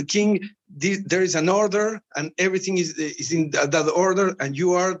saying to the king, there is an order, and everything is in that order, and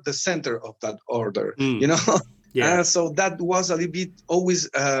you are the center of that order. Yeah. So that was a little bit always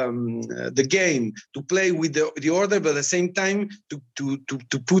the game, to play with the order, but at the same time to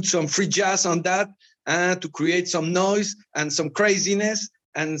put some free jazz on that, to create some noise and some craziness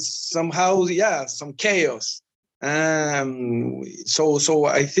and somehow, some chaos. So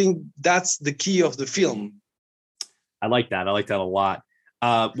I think that's the key of the film. I like that a lot.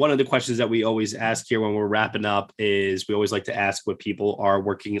 One of the questions that we always ask here when we're wrapping up is we always like to ask what people are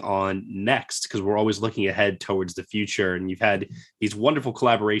working on next, because we're always looking ahead towards the future. And you've had these wonderful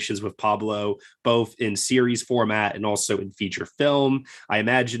collaborations with Pablo, both in series format and also in feature film. I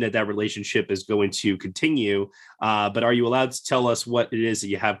imagine that relationship is going to continue, but are you allowed to tell us what it is that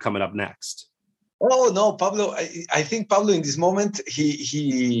you have coming up next? Oh no, Pablo! I think Pablo in this moment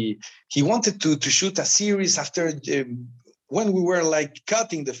he wanted to shoot a series after. When we were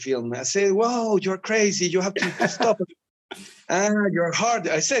cutting the film, I said, "Wow, you're crazy! You have to stop it. Your heart."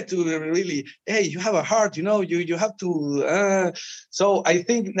 I said to him, "Really? Hey, you have a heart. You have to." So I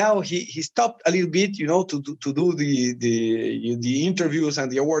think now he stopped a little bit, to do the interviews and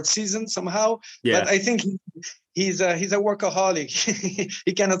the award season somehow. Yeah. But I think he's a workaholic.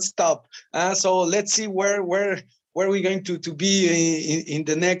 He cannot stop. So let's see where we're going to be in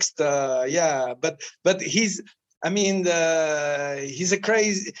the next. But he's. He's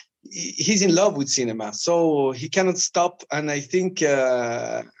he's in love with cinema, so he cannot stop. And I think,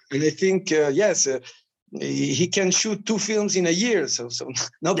 yes, he can shoot 2 films in a year. So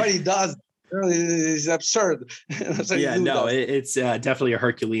nobody does. It's absurd. It's definitely a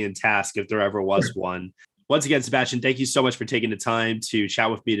Herculean task if there ever was one. Once again, Sebastian, thank you so much for taking the time to chat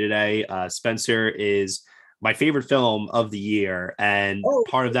with me today. Spencer is my favorite film of the year. And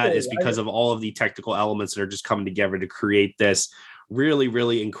part of that is because of all of the technical elements that are just coming together to create this really,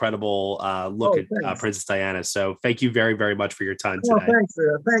 really incredible look at Princess Diana. So thank you very, very much for your time today.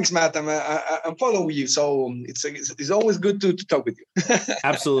 Thanks, Matt. I'm following you. So it's always good to talk with you.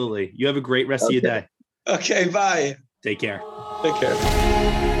 Absolutely. You have a great rest of your day. Okay, bye. Take care. Take care.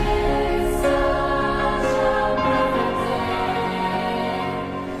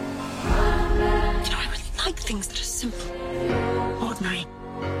 Things that are simple, ordinary,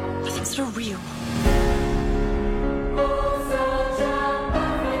 the things that are real.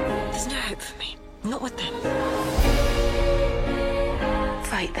 There's no hope for me, not with them.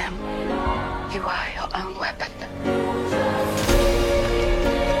 Fight them. You are your own weapon.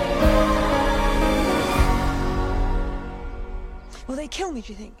 Will they kill me,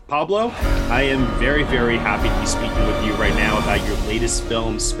 do you think? Pablo, I am very, very happy to be speaking with you right now about your latest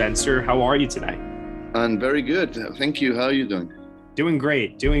film, Spencer. How are you today? I'm very good. Thank you. How are you doing? Doing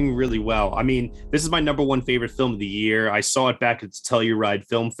great, doing really well. I mean, this is my number one favorite film of the year. I saw it back at the Telluride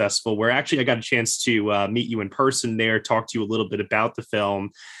Film Festival, where actually I got a chance to meet you in person there, talk to you a little bit about the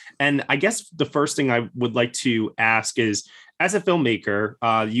film. And I guess the first thing I would like to ask is, as a filmmaker,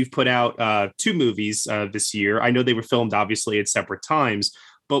 you've put out 2 movies this year. I know they were filmed obviously at separate times,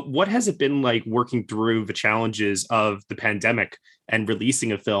 but what has it been like working through the challenges of the pandemic and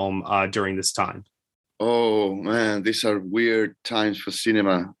releasing a film during this time? Oh man, these are weird times for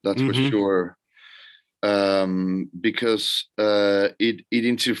cinema, that's for sure. Because it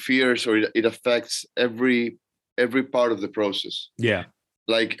interferes, or it affects every part of the process. Yeah,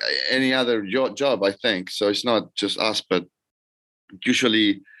 like any other job, I think. So it's not just us, but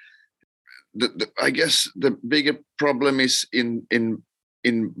usually, I guess the bigger problem is in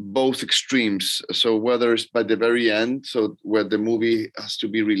both extremes. So whether it's by the very end, so where the movie has to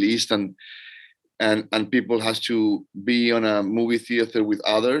be released and people has to be on a movie theater with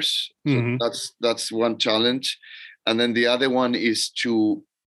others. So that's one challenge. And then the other one is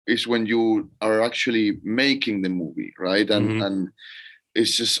when you are actually making the movie, right? And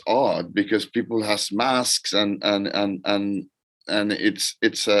it's just odd because people has masks and it's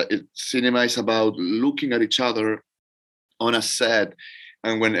cinema is about looking at each other on a set.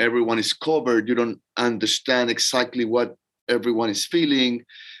 And when everyone is covered, you don't understand exactly what everyone is feeling.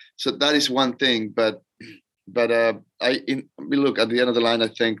 So that is one thing, but look, at the end of the line, I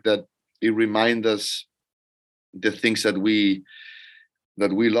think that it reminds us the things that we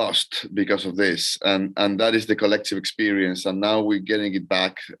lost because of this, and that is the collective experience. And now we're getting it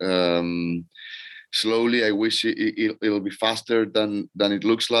back slowly. I wish it'll be faster than it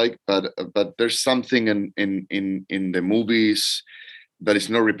looks like, but there's something in the movies that is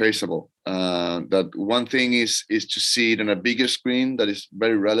not replaceable. That one thing is to see it on a bigger screen that is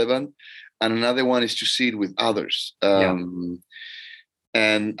very relevant, and another one is to see it with others. And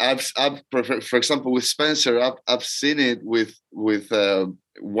I've for example, with Spencer, I've seen it with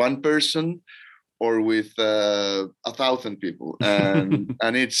one person or with 1,000 people, and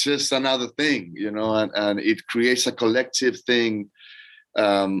and it's just another thing, and it creates a collective thing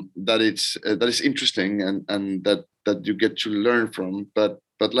that is interesting and that you get to learn from. But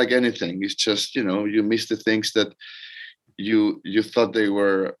like anything, it's just you miss the things that you thought they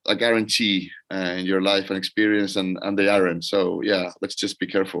were a guarantee in your life and experience, and they aren't. So yeah, let's just be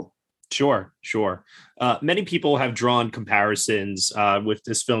careful. Sure. Many people have drawn comparisons with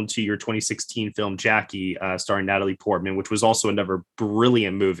this film to your 2016 film Jackie, starring Natalie Portman, which was also another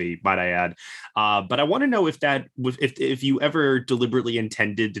brilliant movie, might I add. But I want to know if you ever deliberately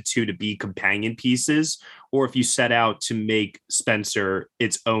intended the two to be companion pieces, or if you set out to make Spencer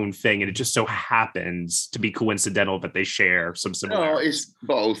its own thing, and it just so happens to be coincidental that they share some similarities. No, it's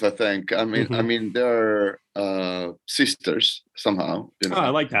both, I think. I mean, they're sisters somehow. Oh, I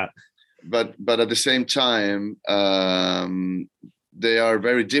like that. But at the same time, they are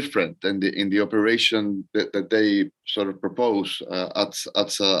very different in the operation that they sort of propose. And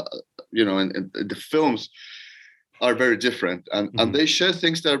the films are very different, and they share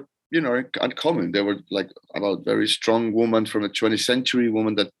things that are uncommon. They were like about very strong woman from the 20th century,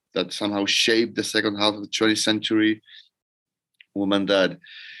 woman that somehow shaped the second half of the 20th century, women that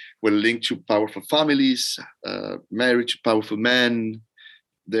were linked to powerful families, married to powerful men.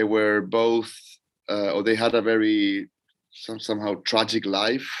 They were both, or they had a very somehow tragic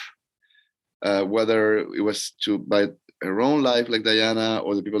life, whether it was by her own life, like Diana,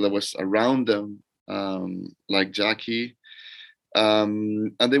 or the people that was around them, like Jackie.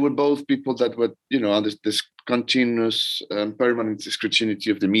 And they were both people that were, under this continuous permanent scrutiny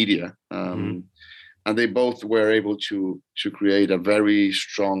of the media. And they both were able to create a very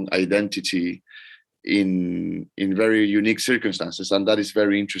strong identity in very unique circumstances, and that is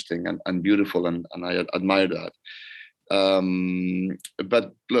very interesting and beautiful, and I admire that.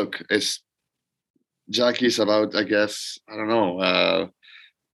 But look, Jackie is about, I guess, I don't know,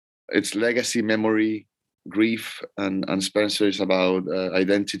 it's legacy, memory, grief, and Spencer is about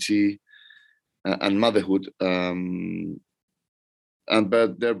identity and motherhood.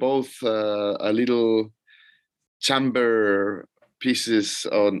 But they're both a little chamber pieces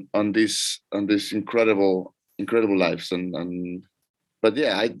on these incredible lives, but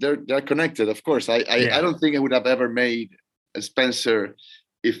yeah, they're connected, of course. I don't think I would have ever made a Spencer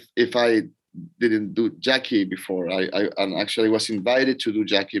if I didn't do Jackie before. I actually was invited to do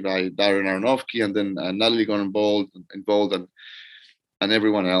Jackie by Darren Aronofsky, and then Natalie got involved and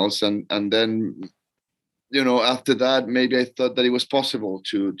everyone else, and then after that, maybe I thought that it was possible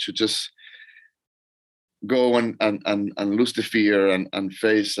to just go and lose the fear and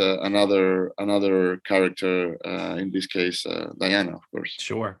face another character, in this case Diana, of course.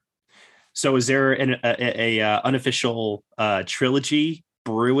 Sure. So is there an unofficial trilogy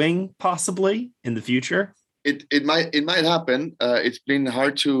brewing possibly in the future? It might happen. It's been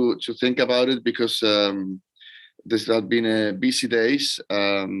hard to think about it because there's not been busy days.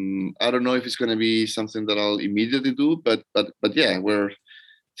 I don't know if it's going to be something that I'll immediately do, but yeah, we're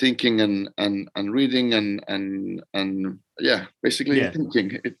thinking and reading and yeah, basically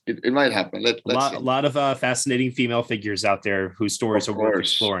thinking it might happen. Let's see. A lot of fascinating female figures out there whose stories are worth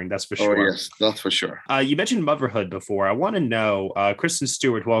exploring. That's for sure. Oh yes, that's for sure. You mentioned motherhood before. I want to know, Kristen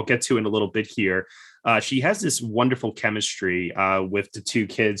Stewart, who I'll get to in a little bit here. She has this wonderful chemistry with the two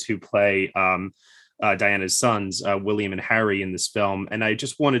kids who play Diana's sons, William and Harry, in this film. And I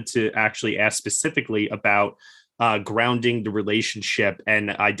just wanted to actually ask specifically about grounding the relationship and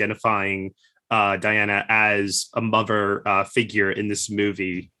identifying Diana as a mother figure in this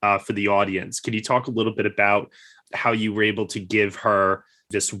movie for the audience. Can you talk a little bit about how you were able to give her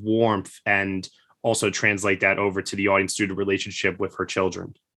this warmth and also translate that over to the audience through the relationship with her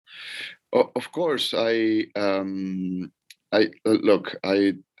children? Of course, I've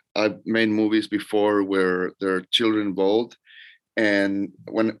made movies before where there are children involved, and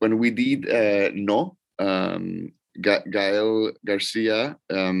when we did Gael Garcia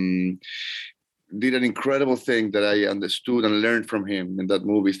did an incredible thing that I understood and learned from him in that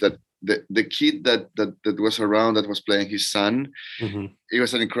movie, is that the kid that was around, that was playing his son, he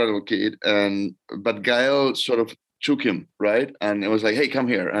was an incredible kid, but Gael sort of took him, right, and it was like, hey, come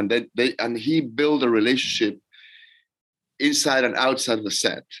here, and he built a relationship inside and outside of the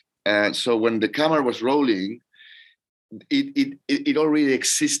set. And so when the camera was rolling, it already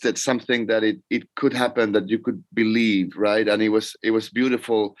existed something that it could happen, that you could believe, right? And it was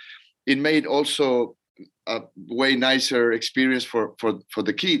beautiful. It made also a way nicer experience for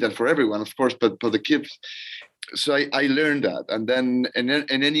the kid and for everyone, of course, but for the kids. So I learned that. And then in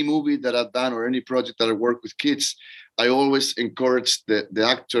any movie that I've done or any project that I work with kids, I always encourage the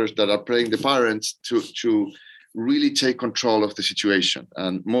actors that are playing the parents to really take control of the situation,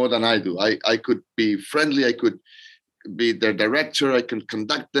 and more than I do. I could be friendly, I could be their director, I can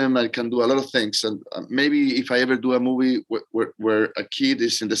conduct them, I can do a lot of things. And maybe if I ever do a movie where a kid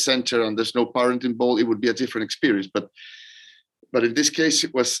is in the center and there's no parent involved, it would be a different experience. But in this case,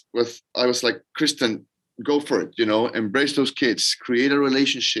 I was like, Kristen, go for it, embrace those kids, create a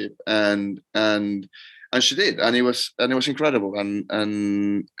relationship, and she did, and it was incredible.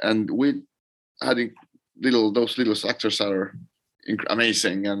 And we had those little actors are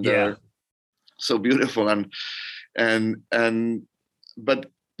amazing, and they're so beautiful,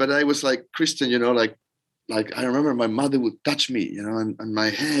 but I was like, Kristen, like I remember my mother would touch me, and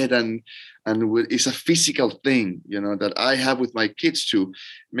my head, and it's a physical thing, that I have with my kids too.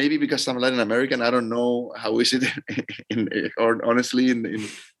 Maybe because I'm Latin American, I don't know how is it or honestly in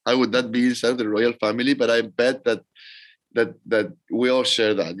how would that be inside the royal family, but I bet that we all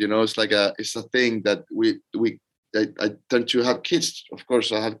share that, it's like it's a thing that I tend to have kids. Of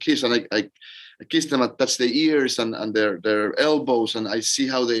course, I have kids, and I kiss them, I touch their ears and their elbows, and I see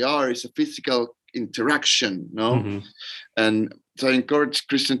how they are. It's a physical interaction, And so I encouraged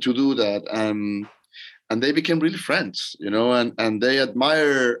Kristen to do that, and they became really friends, and they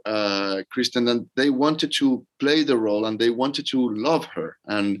admire Kristen, and they wanted to play the role, and they wanted to love her,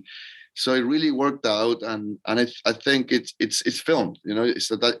 and so it really worked out, and I think it's filmed,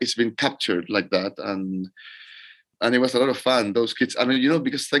 it's been captured like that, and it was a lot of fun. Those kids,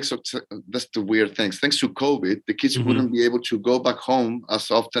 because that's the weird things. Thanks to COVID, the kids wouldn't be able to go back home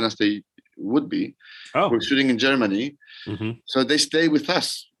as often as they would be. We're shooting in Germany. So they stay with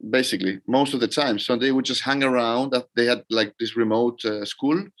us basically most of the time. So they would just hang around. They had like this remote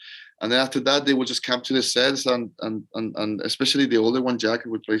school. And then after that, they would just come to the sets, and especially the older one, Jack,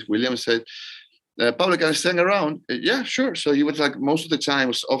 who plays William, said, Pablo, can I stand around? Yeah, sure. So he was like, most of the time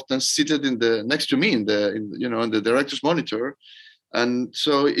was often seated next to me in the director's monitor. And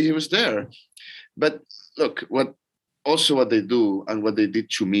so he was there. But look, what they do and what they did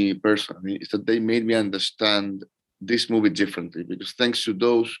to me personally is that they made me understand this movie differently, because thanks to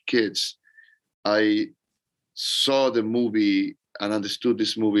those kids, I saw the movie and understood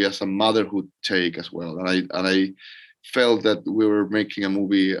this movie as a motherhood take as well. And I felt that we were making a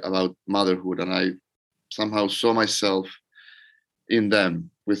movie about motherhood, and I somehow saw myself in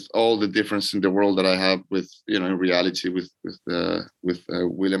them, with all the difference in the world that I have with, in reality with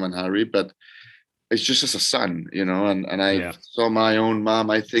William and Harry, but it's just as a son, and I saw my own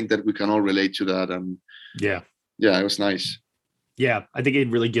mom. I think that we can all relate to that, and it was nice. Yeah, I think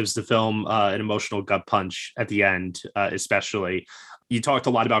it really gives the film an emotional gut punch at the end, especially. You talked a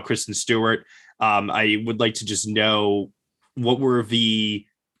lot about Kristen Stewart. I would like to just know, what were the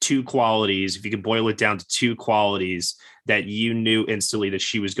two qualities, if you could boil it down to two qualities, that you knew instantly that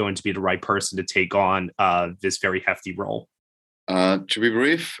she was going to be the right person to take on this very hefty role? To be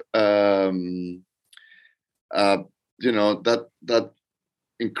brief, that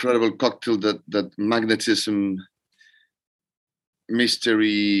incredible cocktail, that magnetism,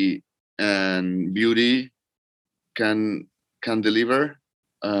 mystery, and beauty can deliver.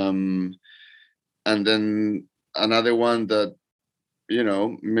 And then another one that,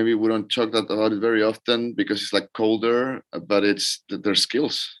 maybe we don't talk about it very often because it's like colder, but it's their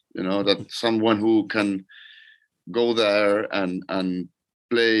skills. That someone who can go there and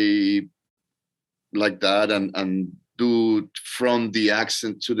play like that and do, from the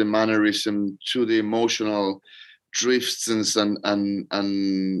accent to the mannerism to the emotional drifts and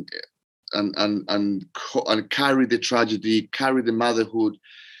carry the tragedy, carry the motherhood,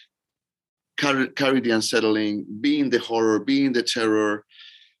 carry the unsettling, be in the horror, be in the terror,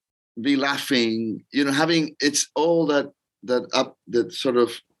 be laughing, having, it's all that sort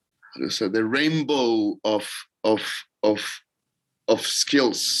of, the rainbow of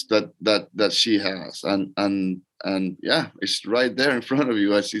skills that she has, and yeah, it's right there in front of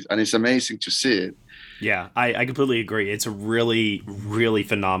you, and it's amazing to see it. Yeah, I completely agree. It's a really, really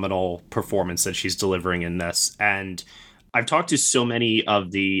phenomenal performance that she's delivering in this. And I've talked to so many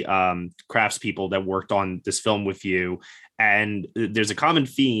of the craftspeople that worked on this film with you, and there's a common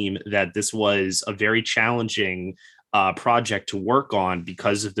theme that this was a very challenging project to work on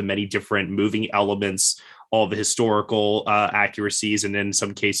because of the many different moving elements, all the historical accuracies, and in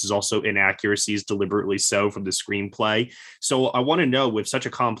some cases also inaccuracies, deliberately so, from the screenplay. So I want to know, with such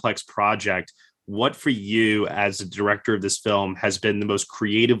a complex project, what for you as a director of this film has been the most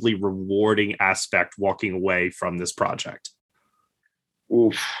creatively rewarding aspect walking away from this project?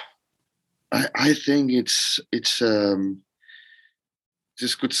 Oof. I think this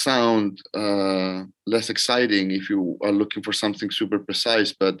could sound less exciting if you are looking for something super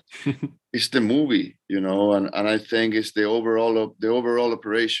precise, but it's the movie, and I think it's the overall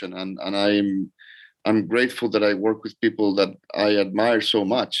operation, and I'm grateful that I work with people that I admire so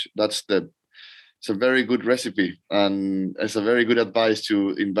much. It's a very good recipe, and it's a very good advice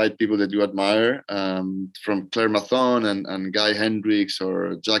to invite people that you admire, from Claire Mathon and Guy Hendricks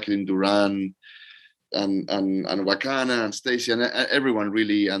or Jacqueline Duran and Wakana and Stacey and everyone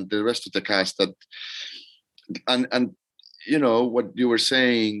really, and the rest of the cast. And what you were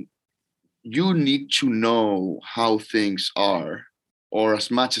saying, you need to know how things are, or as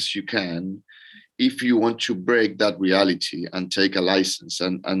much as you can, if you want to break that reality and take a license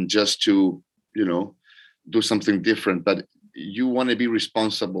and just to do something different, but you want to be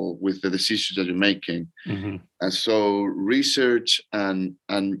responsible with the decisions that you're making. Mm-hmm. And so research and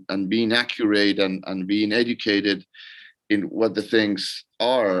being accurate and being educated in what the things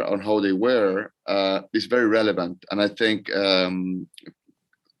are, on how they were, is very relevant. And I think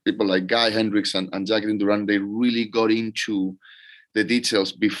people like Guy Hendricks and Jacqueline Duran, they really got into the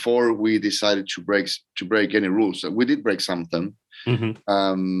details before we decided to break any rules. So we did break some of them.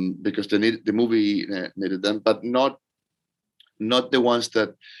 Mm-hmm. Because the movie needed them, but not the ones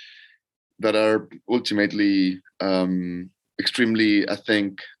that are ultimately extremely, I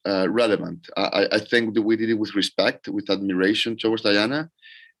think, relevant. I think that we did it with respect, with admiration towards Diana,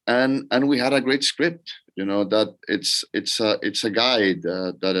 and we had a great script. That it's a guide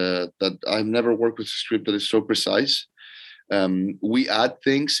that I've never worked with a script that is so precise. We add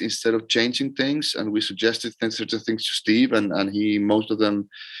things instead of changing things, and we suggested certain things to Steve, and he most of them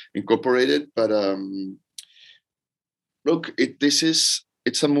incorporated. But look,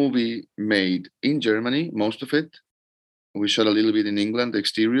 it's a movie made in Germany, most of it. We shot a little bit in England, the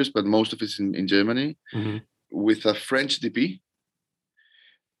exteriors, but most of it's in Germany, mm-hmm. with a French DP,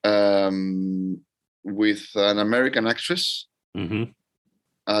 with an American actress, mm-hmm.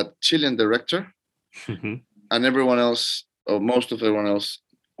 a Chilean director, mm-hmm. and everyone else, or most of everyone else,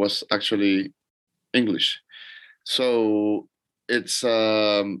 was actually English. So it's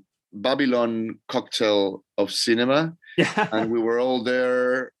a Babylon cocktail of cinema. Yeah. And we were all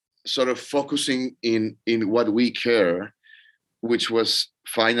there sort of focusing in what we care, which was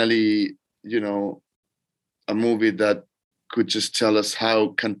finally, a movie that could just tell us how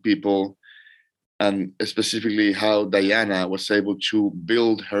can people, and specifically how Diana was able to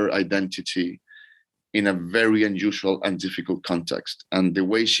build her identity in a very unusual and difficult context. And the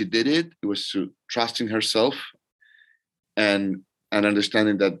way she did it, it was through trusting herself and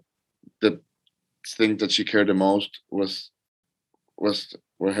understanding that the thing that she cared the most was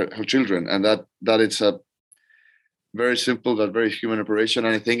were her children, and that it's a very simple, but very human operation.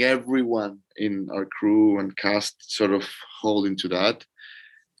 And I think everyone in our crew and cast sort of hold into that.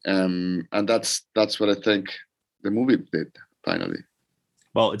 And that's what I think the movie did finally.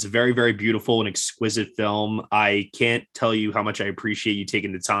 Well, it's a very, very beautiful and exquisite film. I can't tell you how much I appreciate you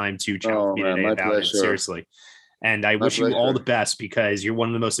taking the time to chat with me today about it. Seriously. And I wish you all the best, because you're one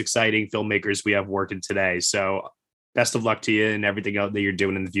of the most exciting filmmakers we have working today. So best of luck to you and everything else that you're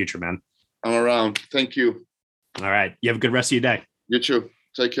doing in the future, man. I'm around. Thank you. All right. You have a good rest of your day. You too.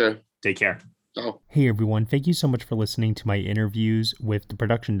 Take care. Take care. Ciao. Hey everyone, thank you so much for listening to my interviews with the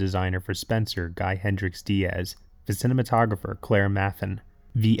production designer for Spencer, Guy Hendricks Diaz, the cinematographer, Claire Maffin,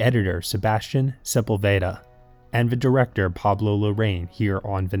 the editor, Sebastian Sepulveda, and the director, Pablo Larraín, here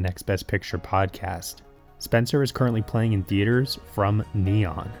on the Next Best Picture podcast. Spencer is currently playing in theaters from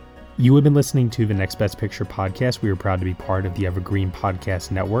Neon. You have been listening to the Next Best Picture podcast. We are proud to be part of the Evergreen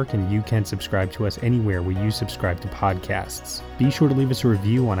Podcast Network, and you can subscribe to us anywhere where you subscribe to podcasts. Be sure to leave us a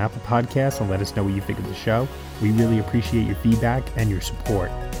review on Apple Podcasts and let us know what you think of the show. We really appreciate your feedback and your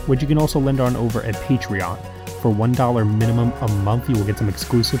support, which you can also lend on over at Patreon. For $1 minimum a month, you will get some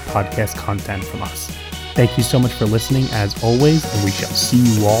exclusive podcast content from us. Thank you so much for listening, as always, and we shall see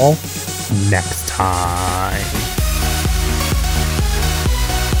you all next time.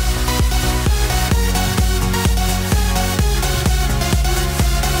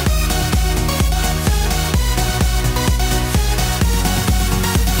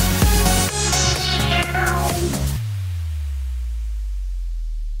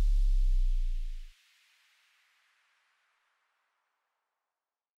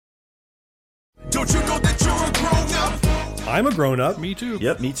 I'm a grown-up. Me too.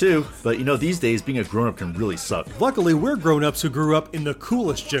 Yep, me too. But you know, these days being a grown-up can really suck. Luckily, we're grown-ups who grew up in the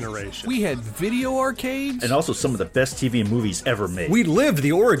coolest generation. We had video arcades. And also some of the best TV and movies ever made. We lived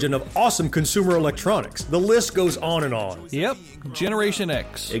the origin of awesome consumer electronics. The list goes on and on. Yep, Generation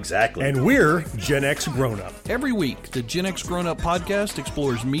X. Exactly. And we're Gen X grown-up. Every week, the Gen X Grown-Up podcast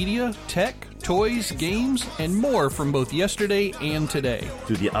explores media, tech, toys, games, and more from both yesterday and today.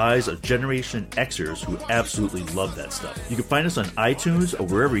 Through the eyes of Generation Xers who absolutely love that stuff. You can find us on iTunes or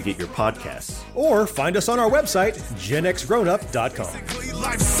wherever you get your podcasts. Or find us on our website, genxgrownup.com.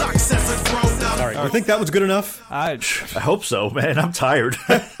 All right, you think that was good enough? I hope so, man. I'm tired.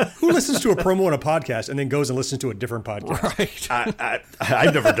 Who listens to a promo on a podcast and then goes and listens to a different podcast? Right.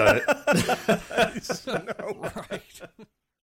 I've never done it.